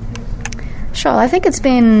 Sure, I think it's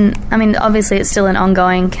been, obviously it's still an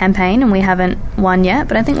ongoing campaign and we haven't won yet,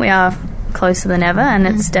 but I think we are closer than ever and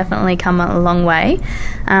it's definitely come a long way.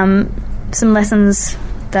 Some lessons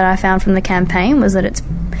that I found from the campaign was that it's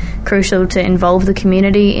crucial to involve the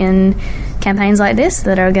community in campaigns like this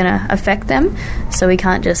that are going to affect them. So we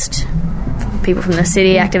can't just, people from the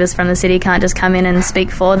city, activists from the city can't just come in and speak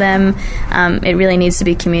for them. It really needs to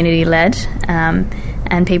be community-led,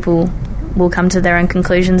 and people will come to their own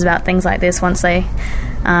conclusions about things like this once they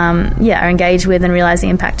are engaged with and realise the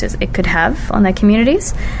impact it could have on their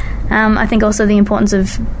communities. I think also the importance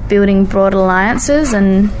of building broad alliances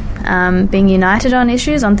and being united on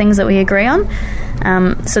issues, on things that we agree on.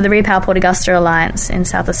 So the Repower Port Augusta Alliance in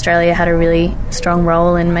South Australia had a really strong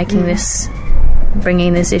role in making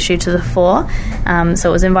bringing this issue to the fore. So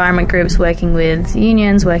it was environment groups working with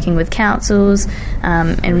unions, working with councils,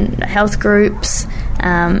 and health groups,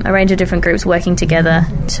 a range of different groups working together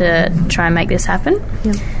to try and make this happen.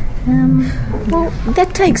 Yep. Well,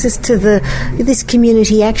 that takes us to this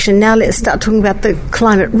community action. Now let's start talking about the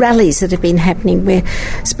climate rallies that have been happening. We're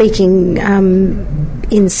speaking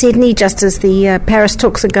in Sydney just as the Paris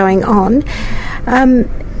talks are going on.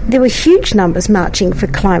 There were huge numbers marching for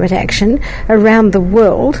climate action around the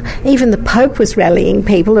world. Even the Pope was rallying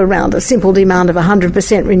people around a simple demand of 100%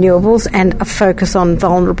 renewables and a focus on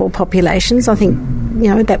vulnerable populations. I think,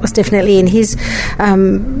 that was definitely in his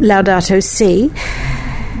Laudato Si.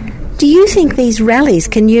 Do you think these rallies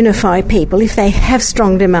can unify people if they have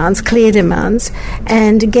strong demands, clear demands,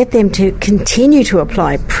 and get them to continue to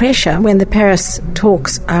apply pressure when the Paris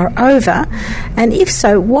talks are over? And if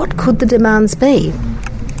so, what could the demands be?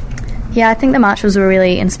 Yeah, I think the marches were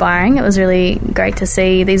really inspiring. It was really great to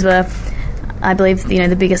see. These were I believe,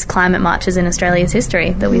 the biggest climate marches in Australia's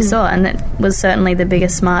history that we saw, and that was certainly the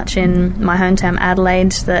biggest march in my hometown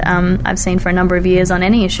Adelaide that I've seen for a number of years on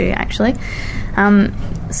any issue, actually.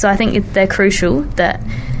 So I think they're crucial. That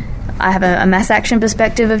I have a mass action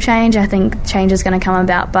perspective of change. I think change is going to come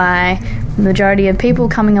about by the majority of people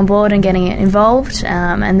coming on board and getting involved,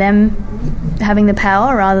 and them having the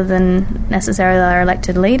power rather than necessarily our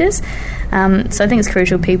elected leaders. So I think it's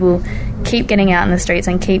crucial people keep getting out in the streets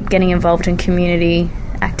and keep getting involved in community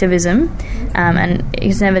activism, and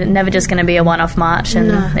it's never just going to be a one-off march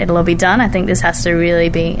and it'll all be done. I think this has to really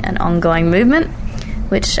be an ongoing movement,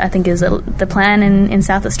 which I think is the plan in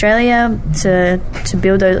South Australia, to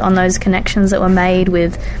build on those connections that were made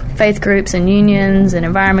with faith groups and unions and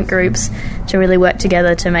environment groups, to really work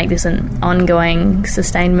together to make this an ongoing,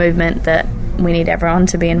 sustained movement that we need everyone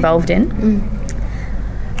to be involved in.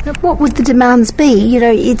 What would the demands be?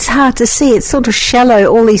 It's hard to see. It's sort of shallow,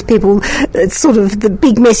 all these people. It's sort of the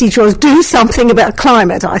big message was do something about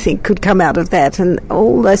climate, I think, could come out of that. And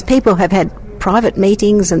all those people have had private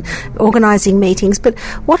meetings and organising meetings, but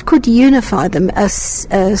what could unify them? A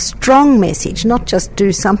strong message, not just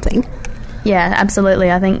do something. Yeah,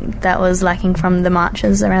 absolutely. I think that was lacking from the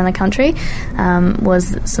marches around the country,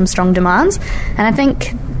 was some strong demands. And I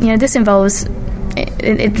think, this involves...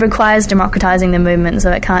 It requires democratising the movement,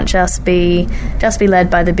 so it can't just be led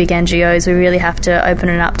by the big NGOs. We really have to open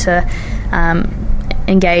it up to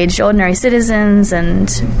engage ordinary citizens and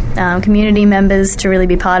community members to really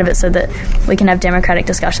be part of it, so that we can have democratic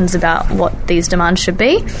discussions about what these demands should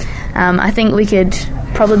be. I think we could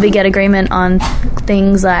probably get agreement on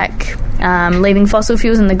things like leaving fossil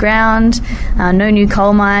fuels in the ground, no new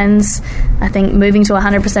coal mines. I think moving to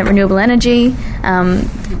 100% renewable energy.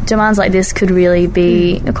 Demands like this could really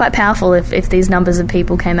be quite powerful if these numbers of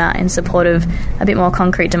people came out in support of a bit more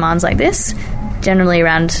concrete demands like this, generally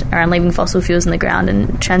around leaving fossil fuels in the ground and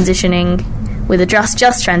transitioning with a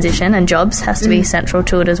just transition, and jobs has to be central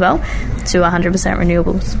to it as well, to 100%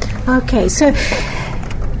 renewables. Okay, so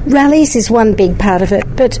rallies is one big part of it,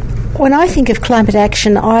 but when I think of climate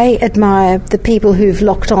action, I admire the people who've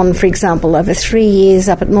locked on, for example, over 3 years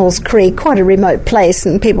up at Maules Creek, quite a remote place,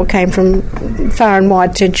 and people came from far and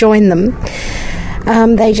wide to join them.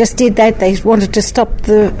 They just did that. They wanted to stop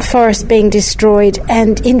the forest being destroyed,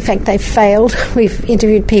 and in fact they failed. We've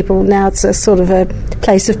interviewed people now. It's a sort of a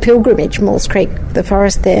place of pilgrimage, Maules Creek, the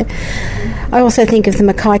forest there. I also think of the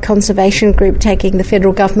Mackay Conservation Group taking the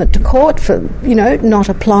federal government to court for, not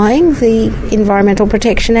applying the Environmental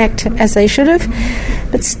Protection Act as they should have.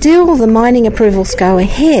 But still, the mining approvals go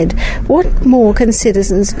ahead. What more can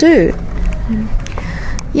citizens do?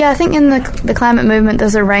 Yeah, I think in the climate movement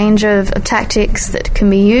there's a range of tactics that can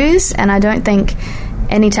be used, and I don't think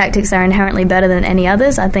any tactics are inherently better than any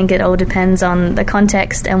others. I think it all depends on the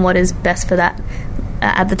context and what is best for that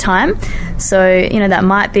at the time. So, that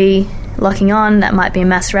might be locking on, that might be a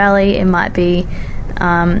mass rally, it might be,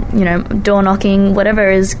 door knocking, whatever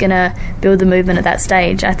is going to build the movement at that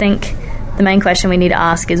stage. I think the main question we need to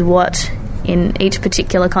ask is what, in each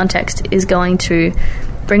particular context, is going to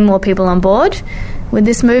bring more people on board with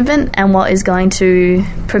this movement, and what is going to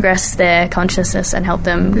progress their consciousness and help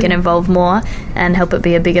them get involved more and help it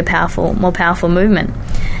be a bigger, more powerful movement.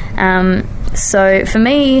 So for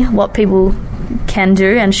me, what people can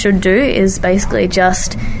do and should do is basically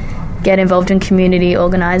just get involved in community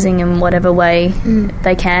organising in whatever way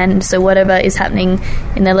they can. So whatever is happening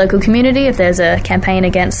in their local community, if there's a campaign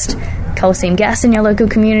against coal seam gas in your local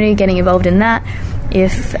community, getting involved in that.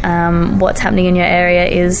 If what's happening in your area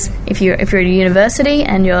is, if you're at a university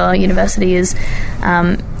and your university is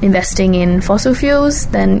investing in fossil fuels,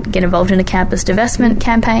 then get involved in a campus divestment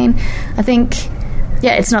campaign. I think,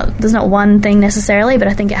 there's not one thing necessarily, but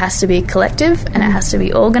I think it has to be collective and it has to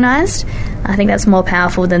be organised. I think that's more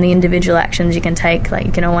powerful than the individual actions you can take. Like,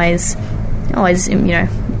 you can always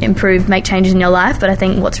improve, make changes in your life, but I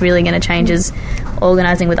think what's really going to change is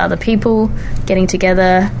organising with other people, getting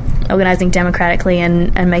together, organising democratically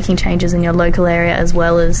and making changes in your local area, as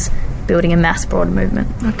well as building a mass broad movement.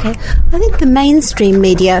 Okay. I think the mainstream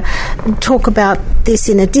media talk about this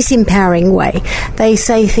in a disempowering way. They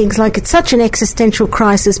say things like it's such an existential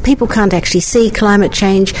crisis, people can't actually see climate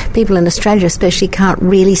change, people in Australia especially can't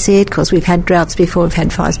really see it because we've had droughts before, we've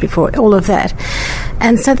had fires before, all of that.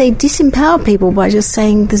 And so they disempower people by just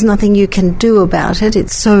saying there's nothing you can do about it,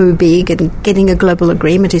 it's so big, and getting a global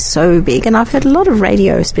agreement is so big. And I've heard a lot of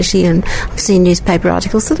radio especially, and I've seen newspaper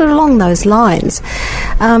articles that are along those lines.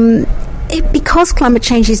 because climate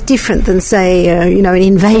change is different than, say, an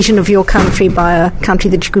invasion of your country by a country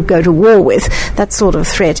that you could go to war with, that sort of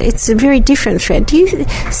threat, it's a very different threat. Do you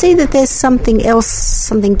see that there's something else,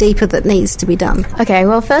 something deeper that needs to be done? Okay,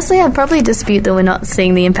 well, firstly, I'd probably dispute that we're not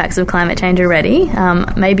seeing the impacts of climate change already.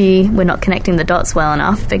 Maybe we're not connecting the dots well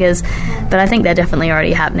enough, but I think they're definitely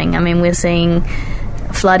already happening. I mean, we're seeing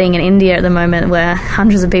flooding in India at the moment where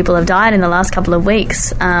hundreds of people have died in the last couple of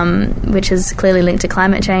weeks, which is clearly linked to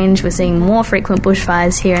climate change. We're seeing more frequent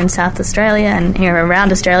bushfires here in South Australia and here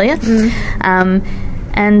around Australia.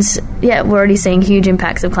 And yeah, we're already seeing huge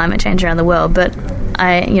impacts of climate change around the world, but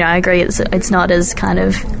I agree it's not as kind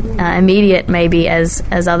of immediate maybe as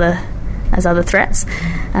other threats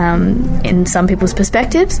in some people's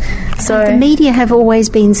perspectives. So the media have always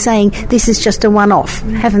been saying this is just a one-off,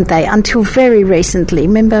 haven't they? Until very recently.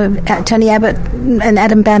 Remember Tony Abbott and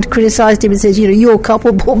Adam Bandt criticised him and says, you're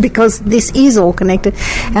culpable because this is all connected.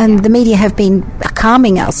 And the media have been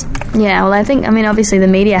calming us. Yeah, well, obviously the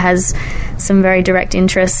media has some very direct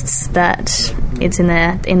interests that it's in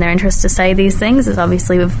their interest to say these things. It's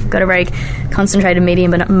obviously we've got a very concentrated media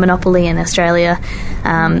monopoly in Australia.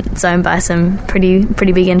 It's owned by some pretty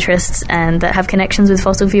big interests and that have connections with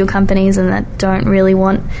fossil fuel companies and that don't really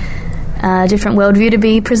want a different worldview to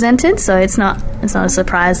be presented. So it's not a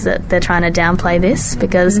surprise that they're trying to downplay this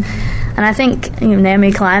because, and I think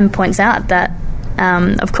Naomi Klein points out that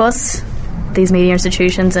of course these media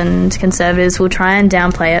institutions and conservatives will try and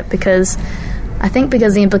downplay it because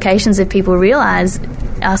the implications, if people realise,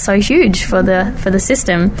 are so huge for the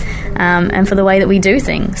system and for the way that we do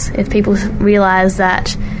things. If people realise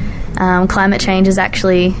that climate change is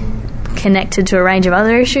actually connected to a range of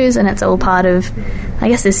other issues and it's all part of, I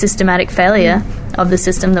guess, this systematic failure of the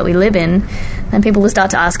system that we live in, then people will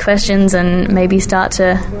start to ask questions and maybe start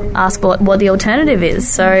to ask what the alternative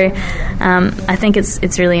is. So I think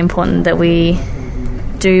it's really important that we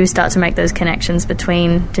do start to make those connections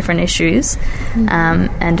between different issues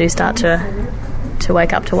and do start to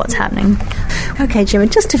wake up to what's happening. Okay, Gemma,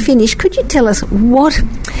 just to finish, could you tell us what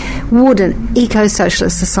would an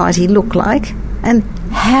eco-socialist society look like and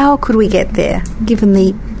how could we get there, given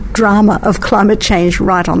the drama of climate change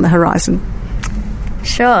right on the horizon?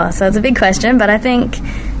 Sure, so it's a big question, but I think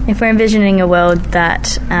if we're envisioning a world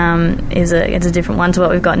that is a different one to what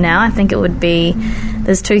we've got now, I think it would be,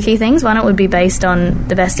 there's two key things. One, it would be based on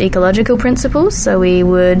the best ecological principles, so we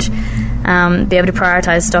would be able to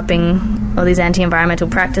prioritise stopping all these anti-environmental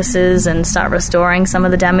practices and start restoring some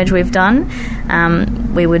of the damage we've done.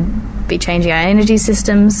 We would be changing our energy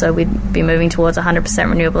systems, so we'd be moving towards 100%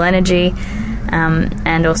 renewable energy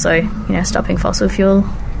and also stopping fossil fuel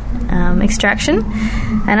extraction.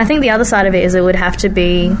 And I think the other side of it is it would have to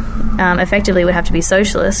be effectively would have to be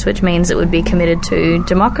socialist, which means it would be committed to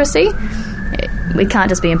democracy. We can't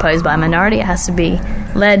just be imposed by a minority. It has to be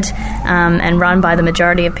led and run by the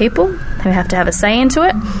majority of people who have to have a say into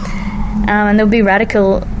it. And there'll be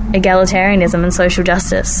radical egalitarianism and social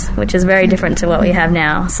justice, which is very different to what we have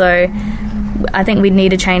now. So I think we'd need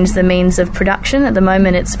to change the means of production. At the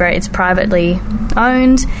moment, it's privately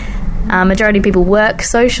owned. Majority of people work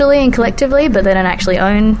socially and collectively, but they don't actually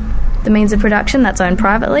own the means of production. That's owned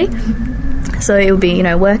privately. So it would be,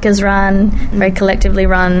 workers run, very collectively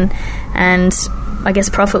run, and I guess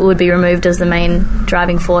profit would be removed as the main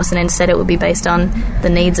driving force, and instead it would be based on the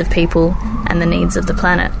needs of people and the needs of the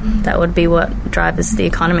planet. That would be what drives the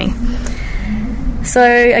economy. So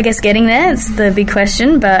I guess getting there is the big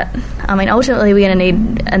question, but ultimately we're going to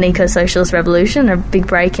need an eco-socialist revolution, a big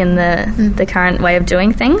break in the current way of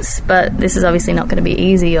doing things, but this is obviously not going to be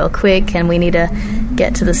easy or quick, and we need to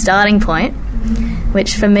get to the starting point,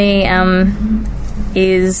 which for me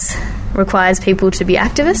requires people to be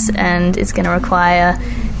activists, and it's going to require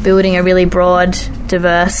building a really broad,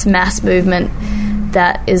 diverse mass movement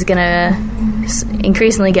that is going to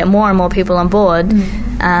increasingly get more and more people on board.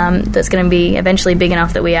 That's going to be eventually big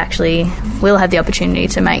enough that we actually will have the opportunity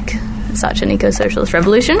to make such an eco-socialist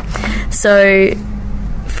revolution. So,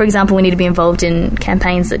 for example, we need to be involved in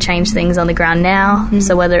campaigns that change things on the ground now.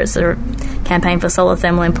 So whether it's a campaign for solar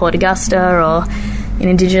thermal in Port Augusta or in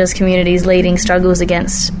Indigenous communities leading struggles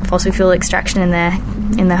against fossil fuel extraction in their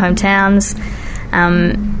hometowns.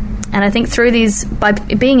 And I think through by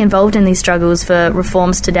being involved in these struggles for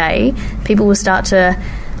reforms today, people will start to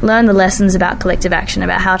learn the lessons about collective action,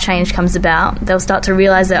 about how change comes about. They'll start to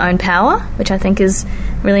realise their own power, which I think is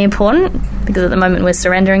really important, because at the moment we're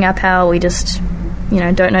surrendering our power. We just,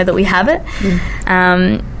 don't know that we have it.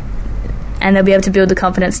 and they'll be able to build the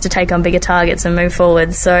confidence to take on bigger targets and move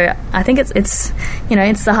forward. So I think it's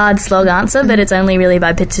the hard slog answer, but it's only really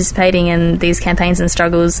by participating in these campaigns and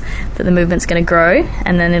struggles that the movement's going to grow,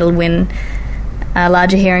 and then it'll win a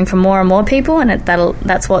larger hearing from more and more people, and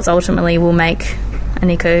that's what ultimately will make an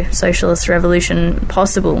eco-socialist revolution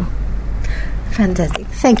possible. Fantastic.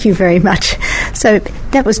 Thank you very much. So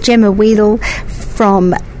that was Gemma Wheedle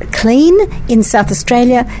from Clean in South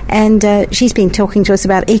Australia, and she's been talking to us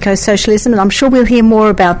about eco-socialism, and I'm sure we'll hear more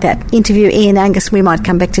about that. Interview Ian Angus. We might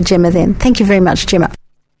come back to Gemma then. Thank you very much, Gemma.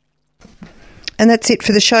 And that's it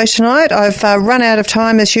for the show tonight. I've run out of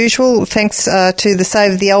time as usual. Thanks to the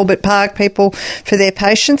Save the Albert Park people for their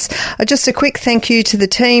patience. Just a quick thank you to the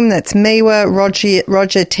team. That's Miwa,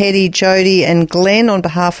 Roger, Teddy, Jody and Glenn on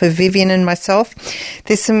behalf of Vivian and myself.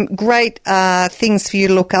 There's some great things for you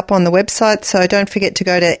to look up on the website, so don't forget to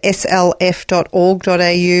go to slf.org.au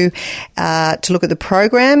to look at the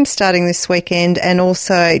program starting this weekend, and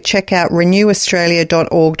also check out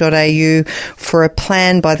renewaustralia.org.au for a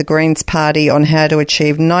plan by the Greens Party on how to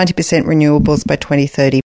achieve 90% renewables by 2030.